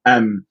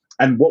 And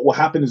what will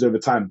happen is over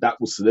time, that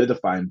will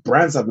solidify. And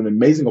brands have an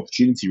amazing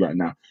opportunity right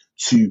now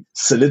to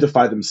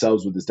solidify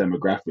themselves with this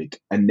demographic,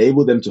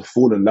 enable them to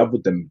fall in love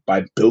with them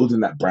by building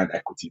that brand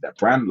equity, that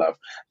brand love,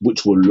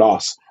 which will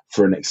last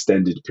for an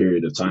extended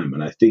period of time.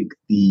 And I think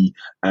the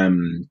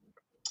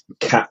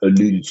Kat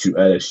alluded to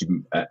earlier, she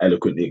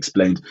eloquently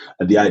explained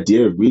the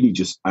idea of really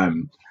just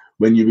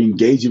when you're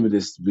engaging with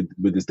this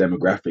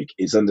demographic,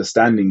 it's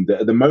understanding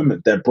that at the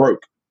moment they're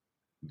broke.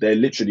 They're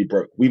literally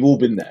broke. We've all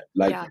been there.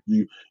 Like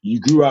you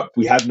grew up,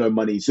 we had no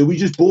money, so we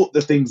just bought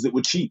the things that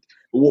were cheap.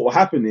 But what will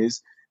happen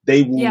is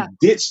they will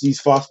ditch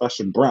these fast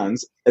fashion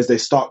brands as they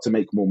start to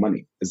make more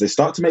money. As they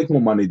start to make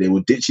more money, they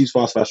will ditch these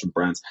fast fashion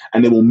brands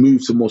and they will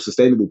move to more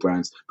sustainable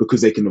brands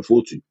because they can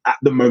afford to. At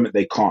the moment,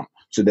 they can't.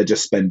 So they're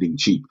just spending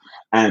cheap.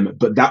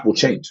 But that will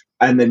change.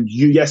 And then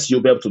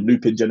you'll be able to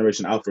loop in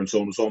Generation Alpha and so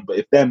on and so on. But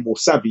if they're more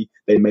savvy,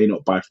 they may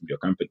not buy from your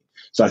company.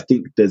 So I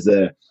think there's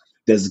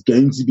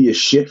going to be a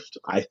shift.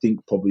 I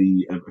think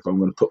probably, if I'm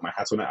going to put my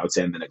hat on it, I would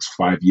say in the next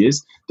 5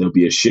 years, there'll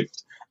be a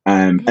shift.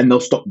 And they'll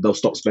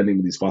stop spending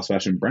with these fast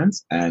fashion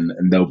brands, and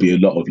there'll be a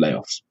lot of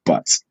layoffs.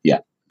 But yeah,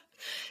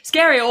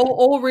 scary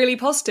or really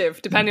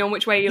positive, depending on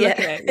which way you look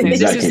at it. You know,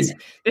 exactly.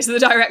 This is the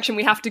direction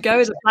we have to go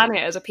as a planet,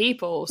 as a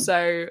people.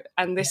 So,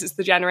 and this is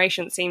the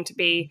generation that seem to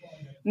be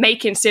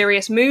making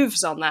serious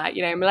moves on that.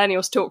 You know,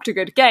 millennials talked a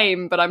good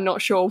game, but I'm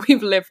not sure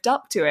we've lived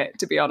up to it,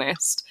 to be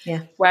honest.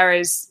 Yeah.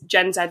 Whereas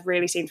Gen Z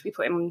really seem to be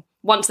putting,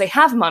 once they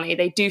have money,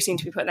 they do seem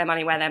to be putting their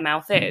money where their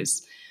mouth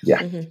is. Yeah.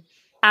 Mm-hmm.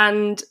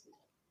 And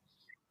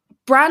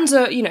brands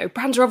are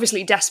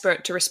obviously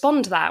desperate to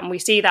respond to that. And we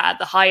see that at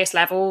the highest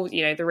level,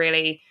 you know, the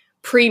really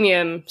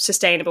premium,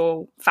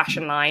 sustainable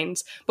fashion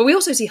lines. But we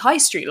also see high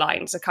street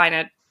lines are kind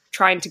of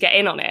trying to get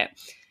in on it.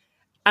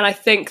 And I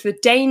think the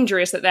danger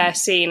is that they're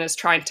seen as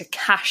trying to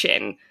cash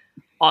in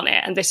on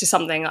it. And this is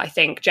something I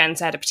think Gen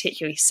Z are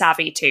particularly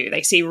savvy to.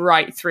 They see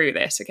right through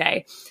this,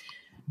 okay?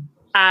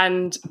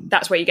 And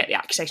that's where you get the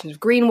accusations of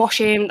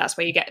greenwashing. That's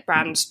where you get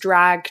brands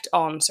dragged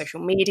on social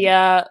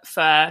media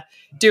for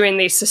doing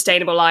these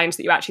sustainable lines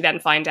that you actually then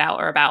find out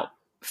are about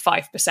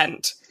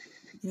 5%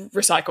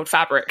 recycled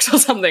fabrics or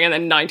something, and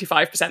then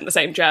 95% the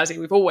same jersey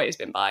we've always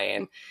been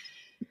buying.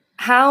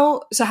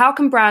 how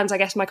can brands, I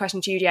guess my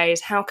question to you, Jay,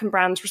 is how can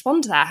brands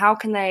respond to that? How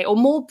can they, or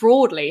more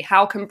broadly,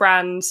 how can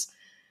brands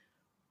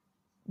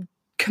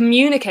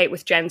communicate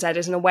with Gen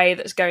Zers in a way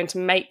that's going to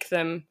make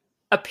them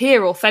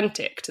appear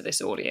authentic to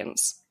this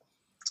audience?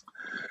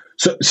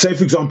 So, say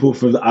for example,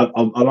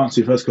 I'll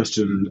answer your first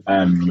question.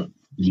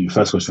 Your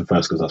first question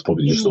first, because that's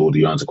probably just all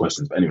the answer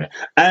questions. But anyway,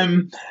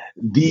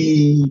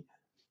 the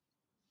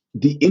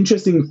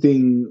interesting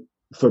thing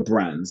for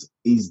brands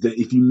is that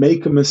if you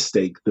make a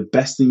mistake, the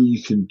best thing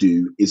you can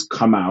do is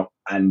come out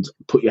and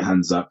put your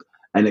hands up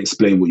and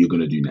explain what you're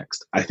going to do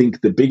next. I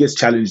think the biggest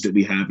challenge that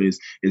we have is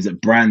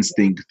that brands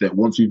think that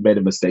once we've made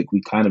a mistake,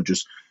 we kind of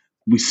just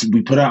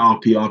we put out our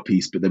PR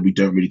piece, but then we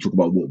don't really talk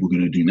about what we're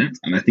going to do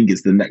next. And I think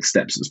it's the next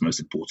steps that's most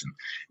important.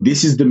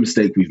 This is the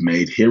mistake we've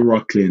made. Here are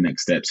our clear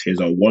next steps. Here's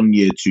our 1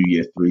 year, 2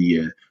 year, 3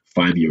 year,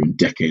 5 year, and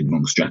decade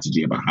long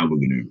strategy about how we're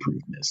going to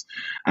improve this.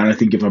 And I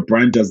think if a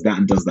brand does that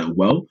and does that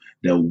well,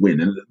 they'll win.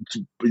 And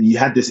you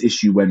had this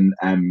issue when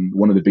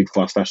one of the big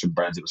fast fashion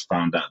brands, it was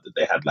found out that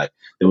they had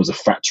there was a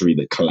factory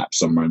that collapsed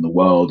somewhere in the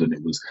world, and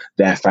it was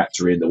their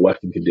factory and the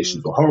working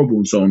conditions were horrible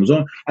and so on and so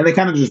on. And they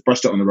kind of just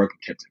brushed it on the rug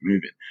and kept it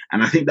moving.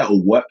 And I think that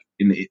will work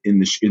in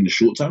the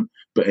short term,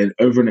 but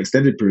over an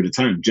extended period of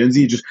time, Gen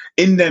Z just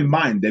in their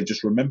mind, they've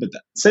just remembered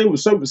that. Same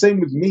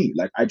with me.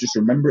 I just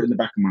remember it in the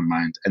back of my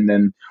mind, and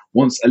then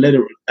once at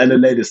a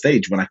later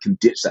stage when I can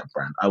ditch that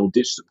brand, I will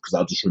ditch them because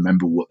I'll just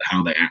remember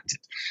how they acted.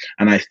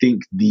 And I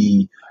think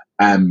the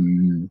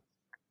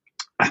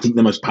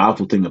most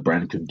powerful thing a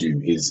brand can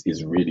do is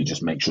really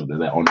just make sure that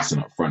they're honest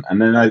and upfront.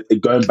 And then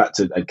going back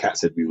to, and Kat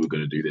said we were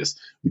going to do this,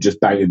 we're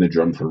just banging the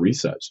drum for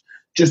research.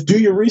 Just do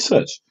your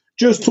research.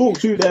 Just talk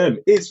to them.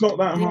 It's not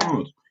that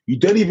hard. You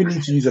don't even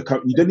need to use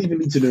you don't even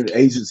need to know an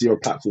agency or a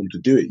platform to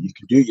do it. You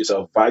can do it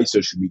yourself via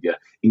social media,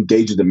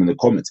 engage with them in the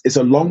comments. It's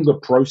a longer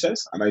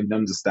process, and I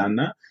understand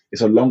that.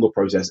 It's a longer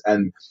process,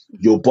 and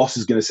your boss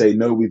is going to say,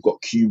 no, we've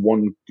got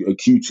Q1,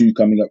 Q2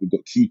 coming up, we've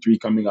got Q3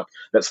 coming up.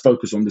 Let's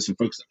focus on this and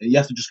focus. And you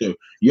have to just go,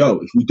 yo,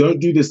 if we don't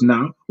do this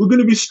now, we're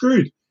going to be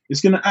screwed. It's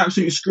going to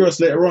absolutely screw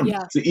us later on.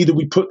 Yeah. So either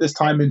we put this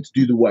time in to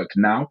do the work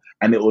now,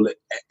 and it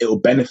will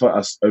benefit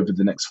us over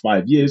the next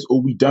 5 years,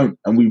 or we don't,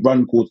 and we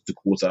run quarter to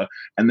quarter,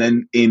 and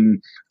then in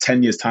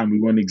 10 years' time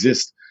we won't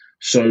exist.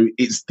 So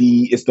it's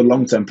the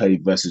long-term play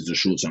versus the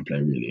short-term play,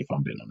 really, if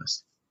I'm being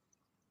honest.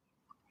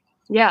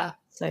 Yeah.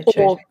 So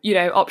true. Or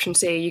option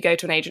C, you go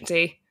to an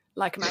agency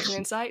like Imagine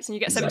Insights, and you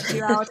get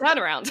 72-hour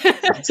turnaround.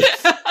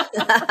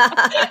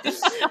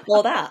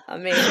 Or that. I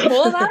mean,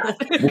 or that.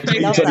 We'll pay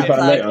you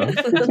 £20 later.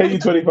 We'll pay you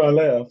 £20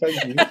 later.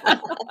 Thank you.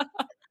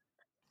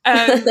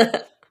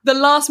 The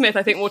last myth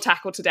I think we'll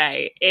tackle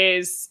today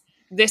is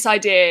this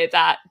idea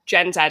that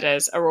Gen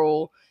Zers are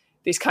all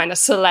these kind of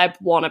celeb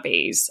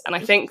wannabes. And I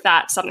think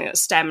that's something that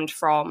stemmed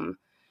from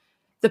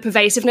the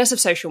pervasiveness of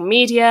social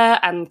media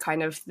and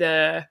kind of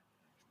the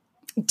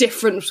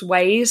different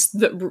ways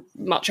that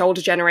much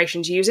older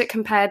generations use it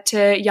compared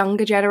to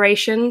younger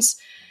generations.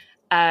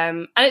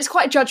 And it's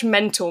quite a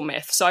judgmental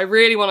myth, so I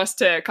really want us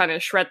to kind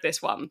of shred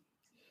this one.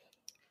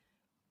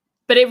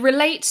 But it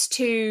relates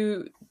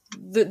to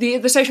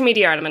the social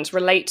media elements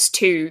relates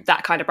to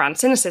that kind of brand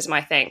cynicism,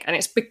 I think. And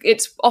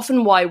it's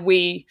often why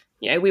we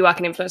work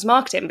in influencer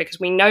marketing, because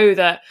we know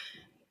that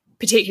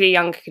particularly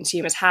younger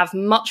consumers have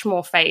much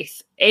more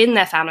faith in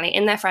their family,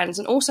 in their friends,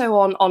 and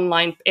also in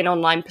online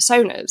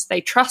personas. They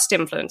trust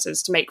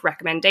influencers to make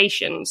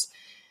recommendations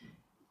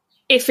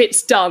if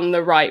it's done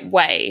the right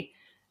way.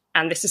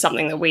 And this is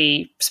something that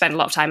we spend a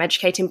lot of time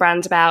educating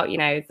brands about.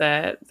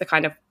 The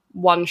kind of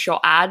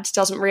one-shot ad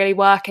doesn't really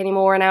work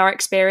anymore in our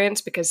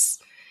experience because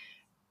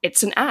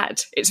it's an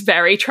ad. It's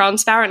very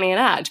transparently an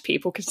ad.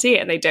 People can see it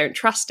and they don't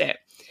trust it.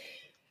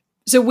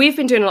 So we've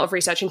been doing a lot of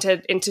research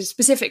into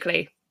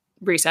specifically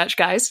research,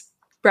 guys,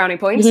 brownie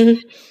points.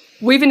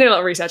 Mm-hmm. We've been doing a lot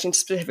of research into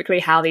specifically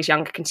how these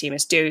younger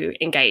consumers do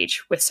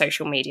engage with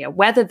social media,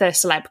 whether the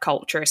celeb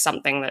culture is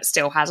something that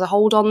still has a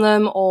hold on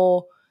them,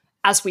 or,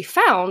 as we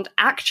found,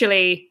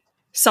 actually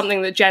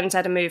something that Gen Z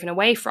are moving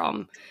away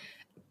from.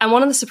 And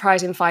one of the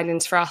surprising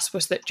findings for us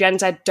was that Gen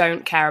Z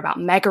don't care about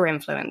mega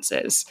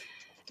influencers.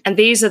 And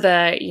these are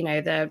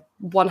the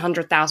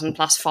 100,000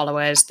 plus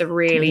followers, the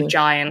really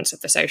giants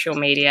of the social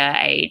media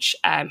age,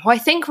 who I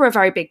think were a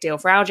very big deal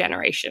for our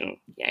generation.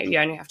 You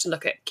only have to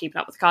look at Keeping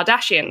Up with the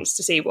Kardashians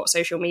to see what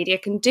social media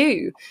can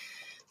do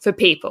for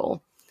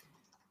people.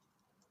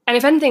 And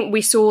if anything,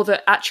 we saw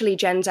that actually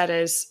Gen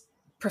Zers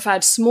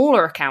preferred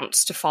smaller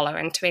accounts to follow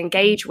and to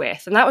engage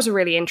with. And that was a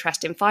really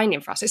interesting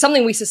finding for us. It's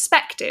something we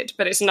suspected,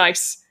 but it's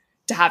nice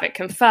to have it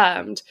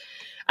confirmed.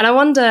 And I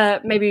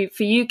wonder, maybe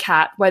for you,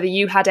 Kat, whether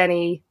you had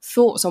any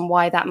thoughts on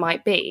why that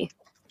might be.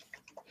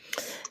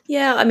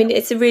 Yeah, I mean,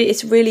 it's a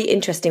really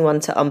interesting one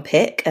to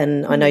unpick.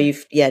 And I know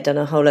you've done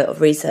a whole lot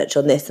of research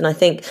on this. And I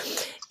think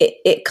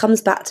it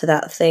comes back to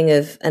that thing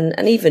of, and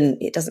even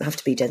it doesn't have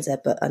to be Gen Z,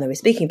 but I know we're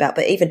speaking about,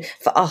 but even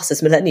for us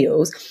as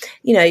millennials,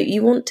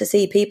 you want to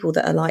see people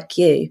that are like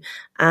you.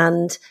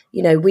 And,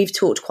 we've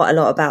talked quite a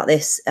lot about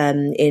this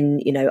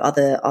in,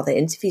 other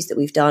interviews that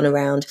we've done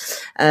around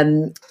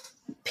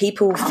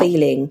people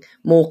feeling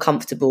more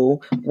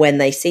comfortable when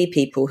they see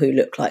people who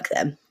look like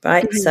them,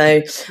 right?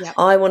 So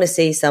I want to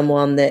see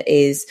someone that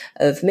is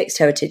of mixed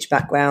heritage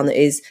background,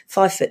 that is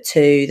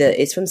 5'2",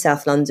 that is from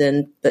South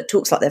London, but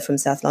talks like they're from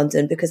South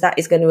London, because that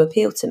is going to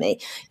appeal to me,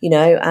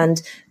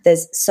 and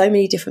there's so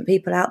many different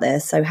people out there.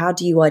 So how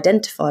do you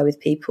identify with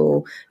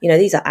people?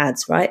 These are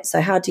ads, right?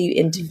 So how do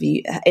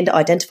you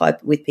identify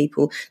with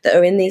people that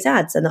are in these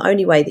ads? And the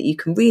only way that you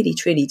can really,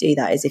 truly do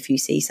that is if you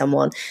see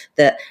someone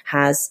that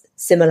has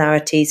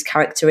similarities,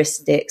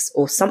 characteristics,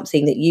 or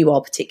something that you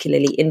are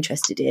particularly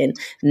interested in,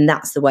 and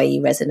that's the way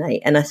you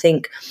resonate. And I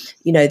think,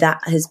 that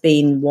has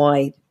been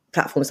why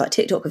platforms like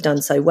TikTok have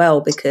done so well,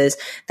 because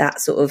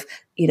that sort of,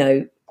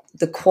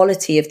 the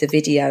quality of the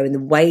video and the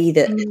way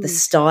that the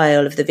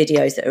style of the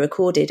videos that are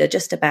recorded are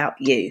just about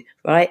you,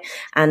 right?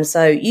 And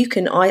so you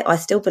can, I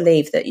still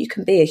believe that you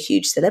can be a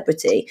huge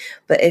celebrity,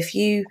 but if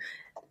you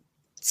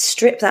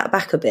strip that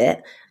back a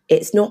bit,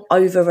 it's not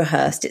over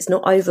rehearsed, it's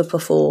not over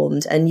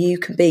performed, and you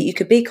could be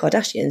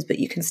Kardashians, but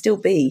you can still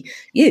be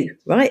you,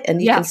 right? And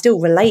you can still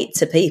relate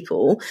to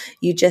people.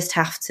 You just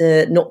have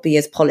to not be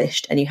as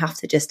polished, and you have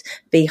to just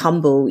be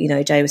humble.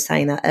 Jay was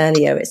saying that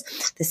earlier.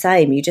 It's the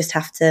same. You just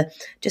have to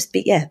just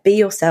be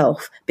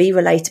yourself, be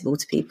relatable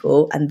to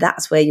people, and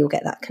that's where you'll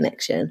get that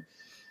connection.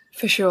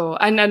 For sure.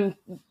 And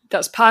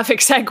that's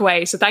perfect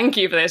segue. So thank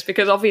you for this,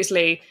 because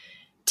obviously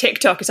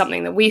TikTok is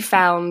something that we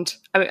found.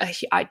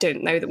 I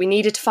don't know that we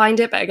needed to find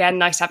it, but again,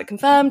 nice to have it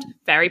confirmed.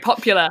 Very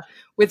popular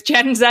with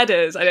Gen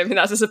Zers. I don't think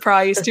that's a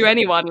surprise to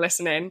anyone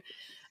listening.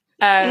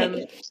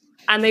 And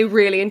they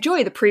really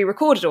enjoy the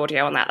pre-recorded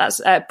audio on that. That's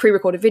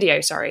pre-recorded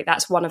video, sorry.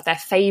 That's one of their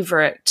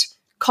favourite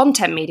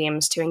content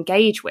mediums to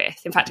engage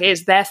with. In fact, it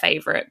is their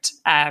favourite,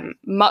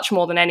 much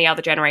more than any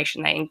other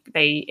generation.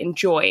 They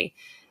enjoy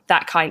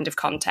that kind of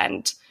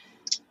content.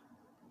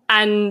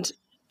 And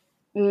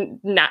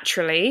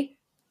naturally,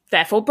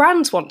 therefore,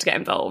 brands want to get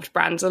involved.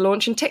 Brands are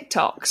launching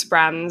TikToks.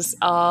 Brands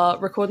are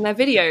recording their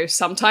videos.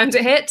 Sometimes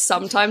it hits,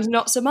 sometimes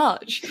not so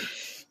much.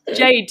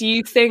 Jay, do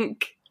you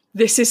think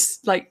this is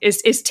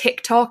is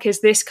TikTok,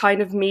 is this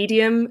kind of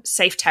medium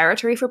safe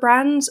territory for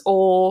brands?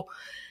 Or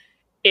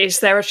is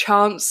there a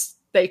chance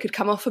they could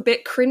come off a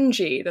bit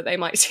cringy, that they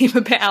might seem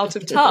a bit out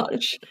of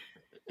touch?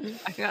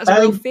 I think that's a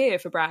real fear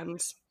for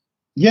brands.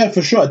 Yeah,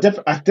 for sure.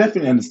 I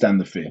definitely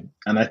understand the fear,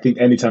 and I think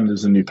anytime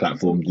there's a new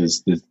platform,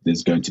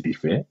 there's going to be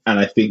fear. And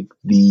I think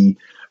the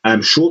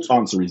short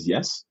answer is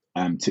yes.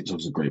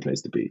 TikTok's a great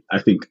place to be. I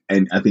think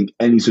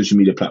any social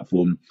media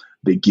platform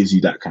that gives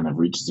you that kind of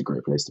reach is a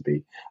great place to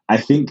be. I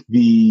think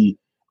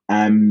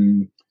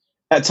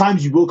at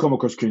times you will come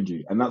across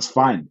cringy, and that's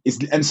fine.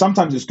 And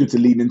sometimes it's good to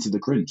lean into the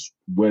cringe.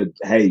 We're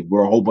a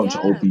whole bunch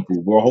of old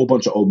people. We're a whole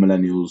bunch of old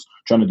millennials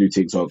trying to do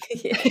TikTok.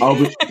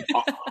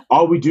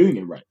 Are we doing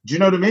it right? Do you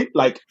know what I mean?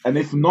 And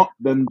if not,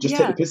 then just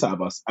take the piss out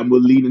of us, and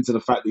we'll lean into the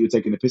fact that you're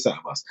taking the piss out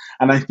of us.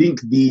 And I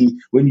think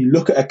when you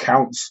look at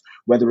accounts,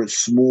 whether it's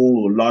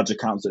small or large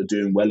accounts that are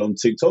doing well on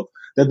TikTok,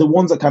 they're the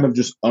ones that kind of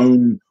just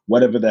own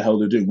whatever the hell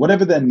they're doing.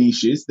 Whatever their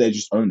niche is, they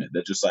just own it.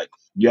 They're just like,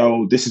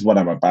 yo, this is what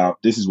I'm about.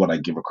 This is what I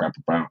give a crap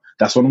about.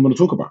 That's what I'm going to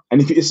talk about.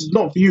 And if it's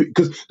not for you,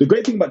 because the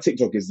great thing about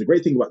TikTok,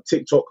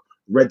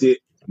 Reddit,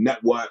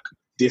 Network,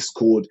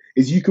 Discord,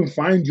 is you can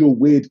find your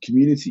weird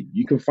community.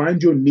 You can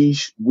find your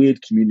niche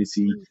weird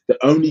community that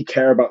only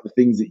care about the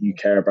things that you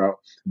care about.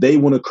 They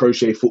want to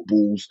crochet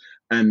footballs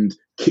and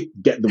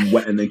get them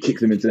wet and then kick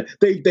them into.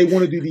 They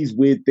want to do these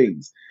weird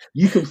things.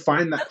 You can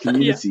find that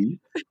community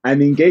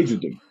and engage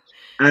with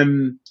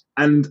them.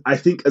 And I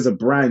think as a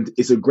brand,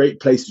 it's a great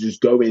place to just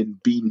go in,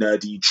 be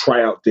nerdy,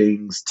 try out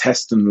things,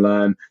 test and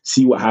learn,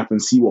 see what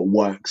happens, see what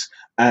works.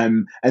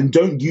 And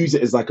don't use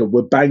it as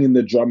we're banging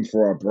the drum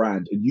for our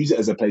brand, and use it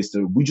as a place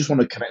we just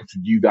want to connect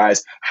with you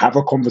guys, have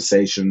a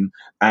conversation,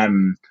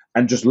 and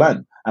just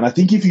learn. And I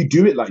think if you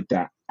do it like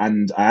that,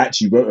 and I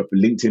actually wrote a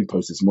LinkedIn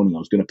post this morning, I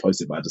was going to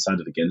post it, but I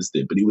decided against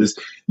it. But it was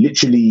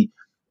literally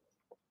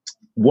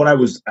what I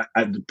was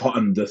at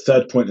the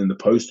third point in the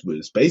post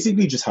was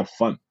basically just have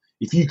fun.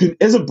 If you can,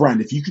 as a brand,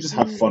 if you could just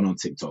have fun on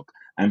TikTok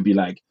and be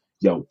like,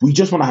 yo, we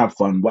just want to have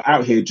fun. We're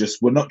out here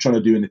we're not trying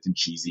to do anything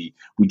cheesy.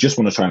 We just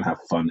want to try and have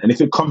fun. And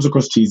if it comes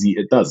across cheesy,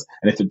 it does.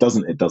 And if it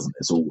doesn't, it doesn't.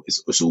 It's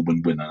all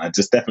win-win. And I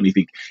just definitely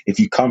think if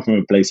you come from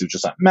a place of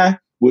just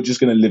we're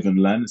just going to live and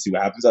learn and see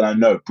what happens. And I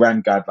know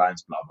brand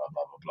guidelines, blah, blah,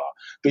 blah, blah, blah.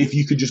 But if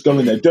you could just go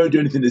in there, don't do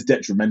anything that's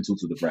detrimental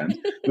to the brand,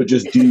 but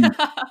just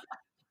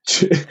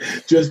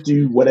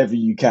do whatever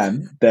you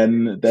can,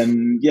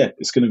 then yeah,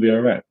 it's going to be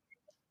all right.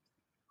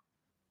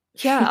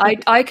 Yeah,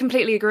 I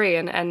completely agree.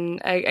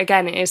 And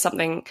again, it is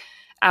something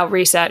our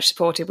research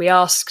supported. We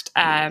asked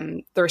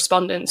the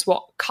respondents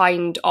what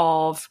kind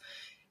of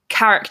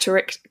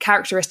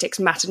characteristics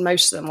mattered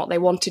most to them, what they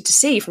wanted to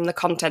see from the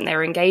content they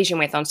were engaging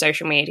with on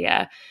social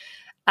media.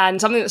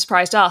 And something that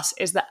surprised us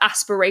is the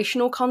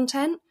aspirational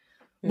content,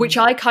 which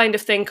I kind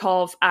of think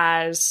of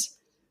as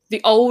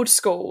the old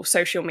school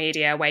social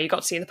media where you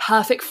got to see the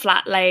perfect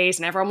flat lays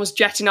and everyone was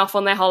jetting off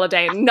on their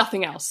holiday and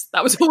nothing else.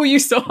 That was all you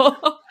saw.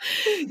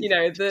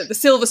 The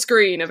silver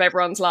screen of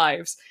everyone's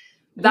lives.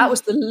 That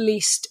was the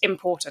least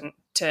important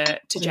to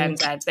Gen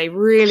Z. They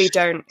really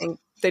don't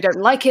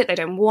like it. They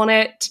don't want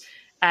it.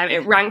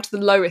 It ranked the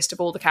lowest of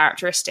all the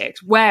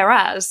characteristics.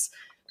 Whereas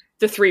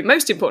the three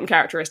most important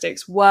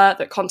characteristics were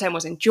that content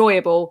was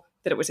enjoyable,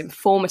 that it was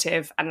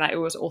informative, and that it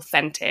was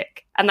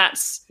authentic. And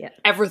that's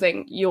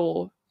everything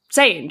you're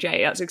saying,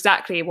 Jay. That's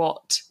exactly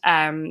what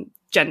Gen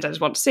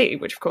Zers want to see,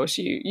 which of course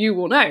you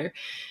will know.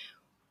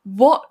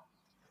 What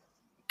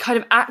kind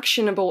of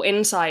actionable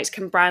insights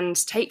can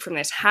brands take from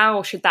this?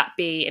 How should that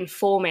be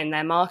informing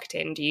their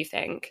marketing, do you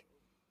think?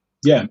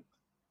 Yeah.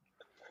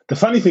 The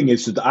funny thing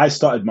is that I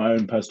started my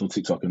own personal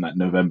TikTok in like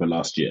November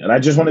last year, and I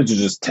just wanted to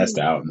just test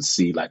it out and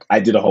see. Like, I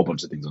did a whole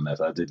bunch of things on there.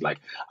 So I did, like,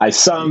 I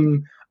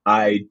sung,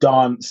 I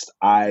danced,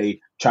 I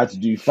tried to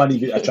do funny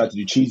videos, I tried to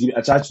do cheesy, I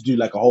tried to do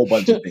like a whole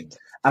bunch of things,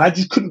 and I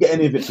just couldn't get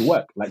any of it to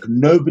work. Like,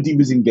 nobody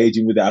was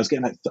engaging with it. I was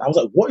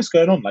like, what is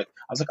going on? Like,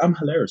 I was like, I'm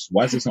hilarious.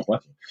 Why is this not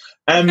working?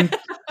 And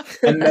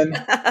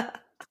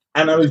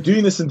I was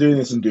doing this, and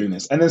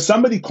then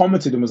somebody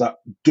commented and was like,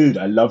 dude,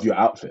 I love your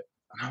outfit.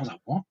 And I was like,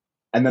 what?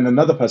 And then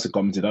another person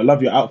commented, I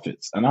love your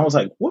outfits. And I was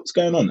like, what's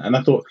going on? And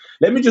I thought,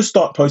 let me just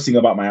start posting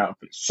about my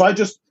outfits. So I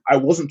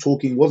wasn't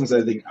talking, wasn't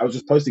saying anything. I was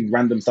just posting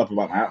random stuff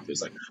about my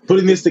outfits, like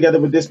putting this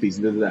together with this piece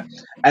and da.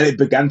 And it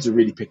began to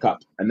really pick up.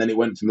 And then it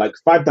went from like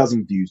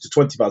 5,000 views to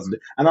 20,000.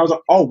 And I was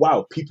like, oh,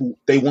 wow, people,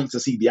 they want to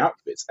see the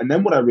outfits. And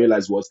then what I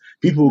realized was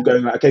people were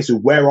going like, okay, so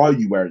where are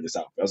you wearing this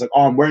outfit? I was like,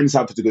 oh, I'm wearing this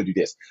outfit to go do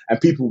this. And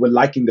people were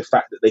liking the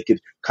fact that they could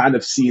kind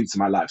of see into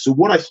my life. So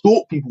what I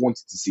thought people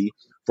wanted to see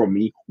from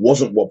me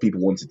wasn't what people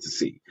wanted to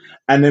see.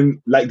 And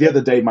then like the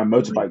other day, my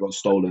motorbike got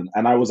stolen,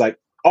 and I was like,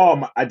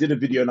 I did a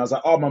video and I was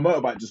like, my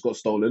motorbike just got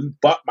stolen,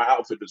 but my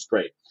outfit looks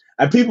great.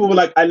 And people were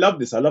like, I love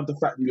this. I love the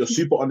fact that you're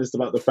super honest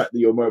about the fact that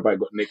your motorbike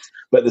got nicked,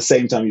 but at the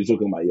same time you're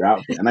talking about your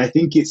outfit. And I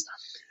think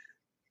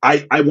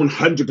I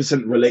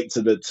 100% relate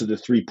to the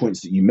 3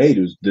 points that you made.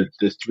 It was the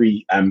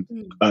three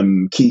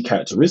key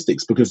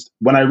characteristics, because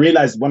when I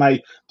realized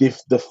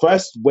the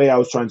first way I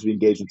was trying to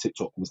engage on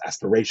TikTok was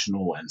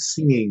aspirational and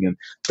singing and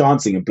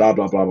dancing and blah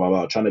blah blah blah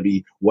blah, trying to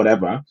be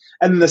whatever.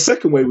 And then the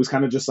second way was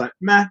kind of just like,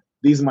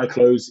 these are my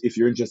clothes. If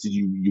you're interested,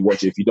 you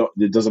watch it. If you don't,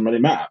 it doesn't really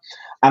matter.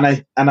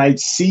 And I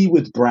see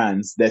with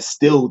brands,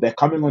 they're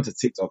coming onto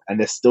TikTok and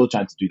they're still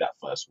trying to do that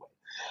first way.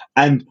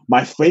 And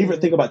my favorite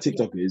thing about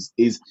TikTok is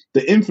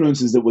the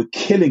influencers that were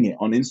killing it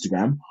on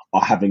Instagram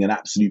are having an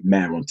absolute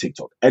mare on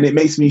TikTok. And it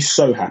makes me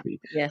so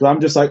happy. Yeah. So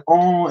I'm just like,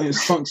 it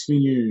sucks for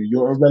you.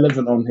 You're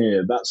irrelevant on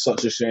here. That's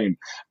such a shame.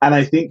 And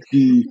I think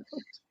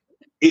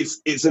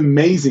it's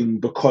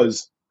amazing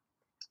because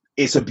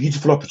it's a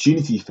beautiful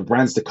opportunity for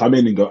brands to come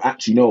in and go,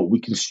 actually, no, we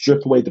can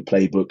strip away the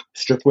playbook,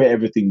 strip away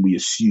everything we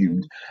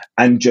assumed,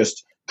 and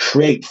just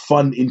create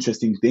fun,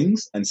 interesting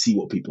things and see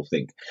what people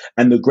think.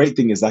 And the great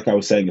thing is, like I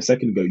was saying a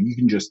second ago, you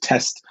can just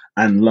test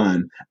and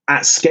learn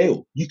at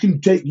scale. You can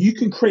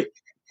create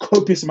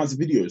copious amounts of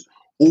videos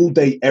all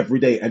day, every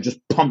day, and just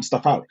pump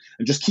stuff out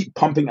and just keep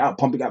pumping out,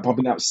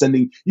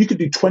 sending. You could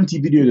do 20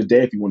 videos a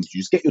day if you wanted to.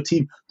 Just get your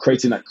team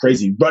creating like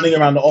crazy, running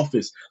around the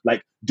office,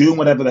 like doing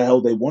whatever the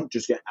hell they want,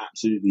 just get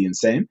absolutely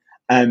insane.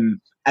 And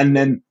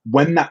then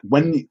when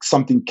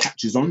something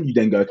catches on, you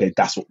then go, okay,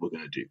 that's what we're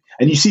going to do.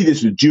 And you see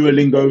this with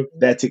Duolingo,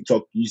 their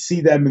TikTok. You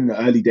see them in the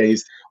early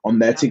days on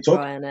their TikTok.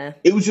 Ryanair.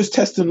 It was just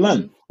test and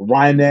learn.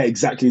 Ryanair,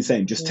 exactly the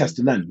same, just test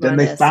and learn. Then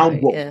they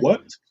found what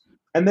worked,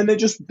 and then they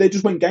just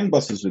went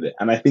gangbusters with it.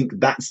 And I think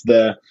that's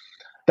the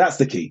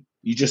key.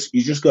 You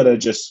just got to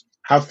just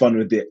have fun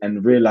with it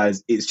and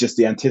realize it's just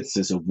the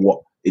antithesis of what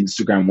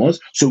Instagram was.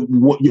 So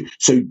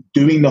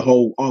doing the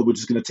whole, we're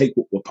just going to take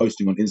what we're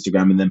posting on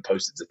Instagram and then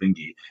post it to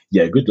thingy.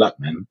 Yeah, good luck,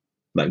 man.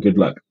 Like, good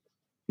luck.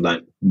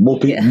 Like, more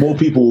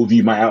people will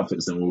view my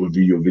outfits than will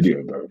view your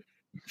video, bro.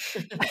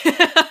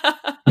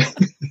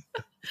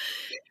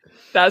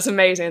 That's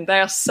amazing. They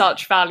are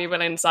such valuable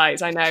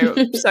insights. I know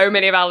so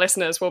many of our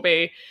listeners will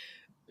be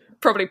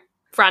probably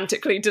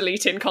frantically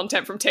deleting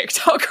content from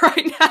TikTok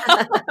right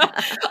now.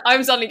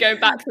 I'm suddenly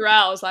going back through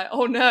hours like,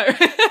 oh no.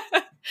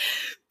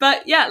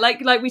 But yeah,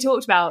 like we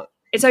talked about,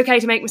 it's okay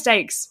to make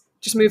mistakes.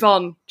 Just move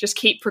on. Just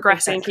keep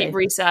progressing, keep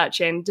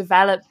researching,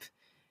 develop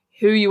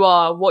who you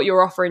are, what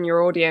you're offering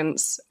your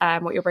audience,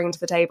 what you're bringing to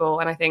the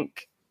table. And I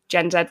think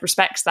Gen Z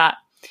respects that.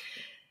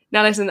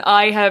 Now, listen,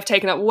 I have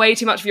taken up way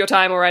too much of your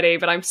time already,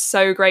 but I'm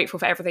so grateful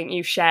for everything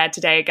you've shared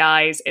today,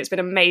 guys. It's been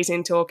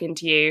amazing talking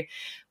to you.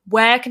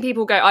 Where can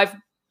people go? I've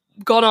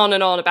gone on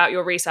and on about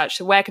your research.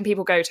 So where can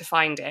people go to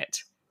find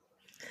it?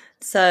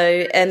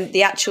 So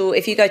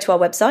if you go to our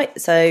website,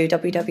 so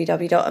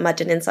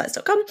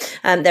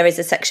www.imagineinsights.com, there is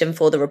a section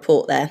for the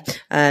report there.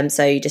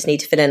 So you just need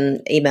to fill in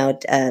an email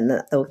and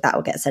that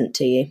will get sent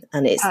to you.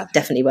 And it's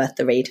definitely worth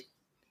the read.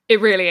 It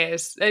really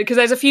is, because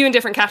there's a few in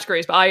different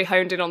categories, but I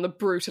honed in on the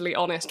brutally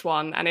honest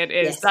one, and it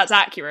is that's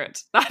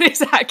accurate. That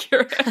is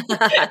accurate.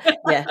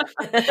 Yeah.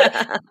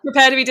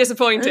 Prepare to be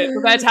disappointed.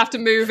 Prepare to have to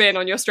move in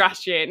on your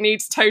strategy. It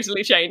needs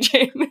totally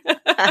changing.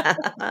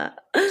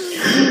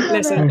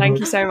 Listen, thank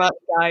you so much,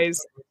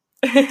 guys.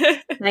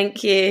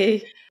 Thank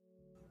you.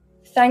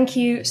 Thank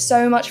you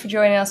so much for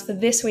joining us for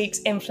this week's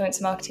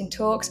Influencer Marketing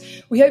Talks.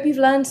 We hope you've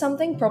learned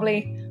something,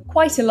 probably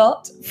quite a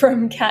lot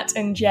from Kat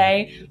and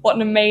Jay. What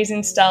an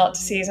amazing start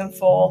to season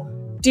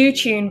 4. Do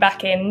tune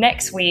back in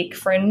next week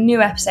for a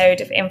new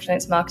episode of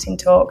Influence Marketing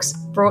Talks,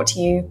 brought to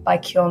you by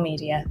Cure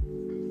Media.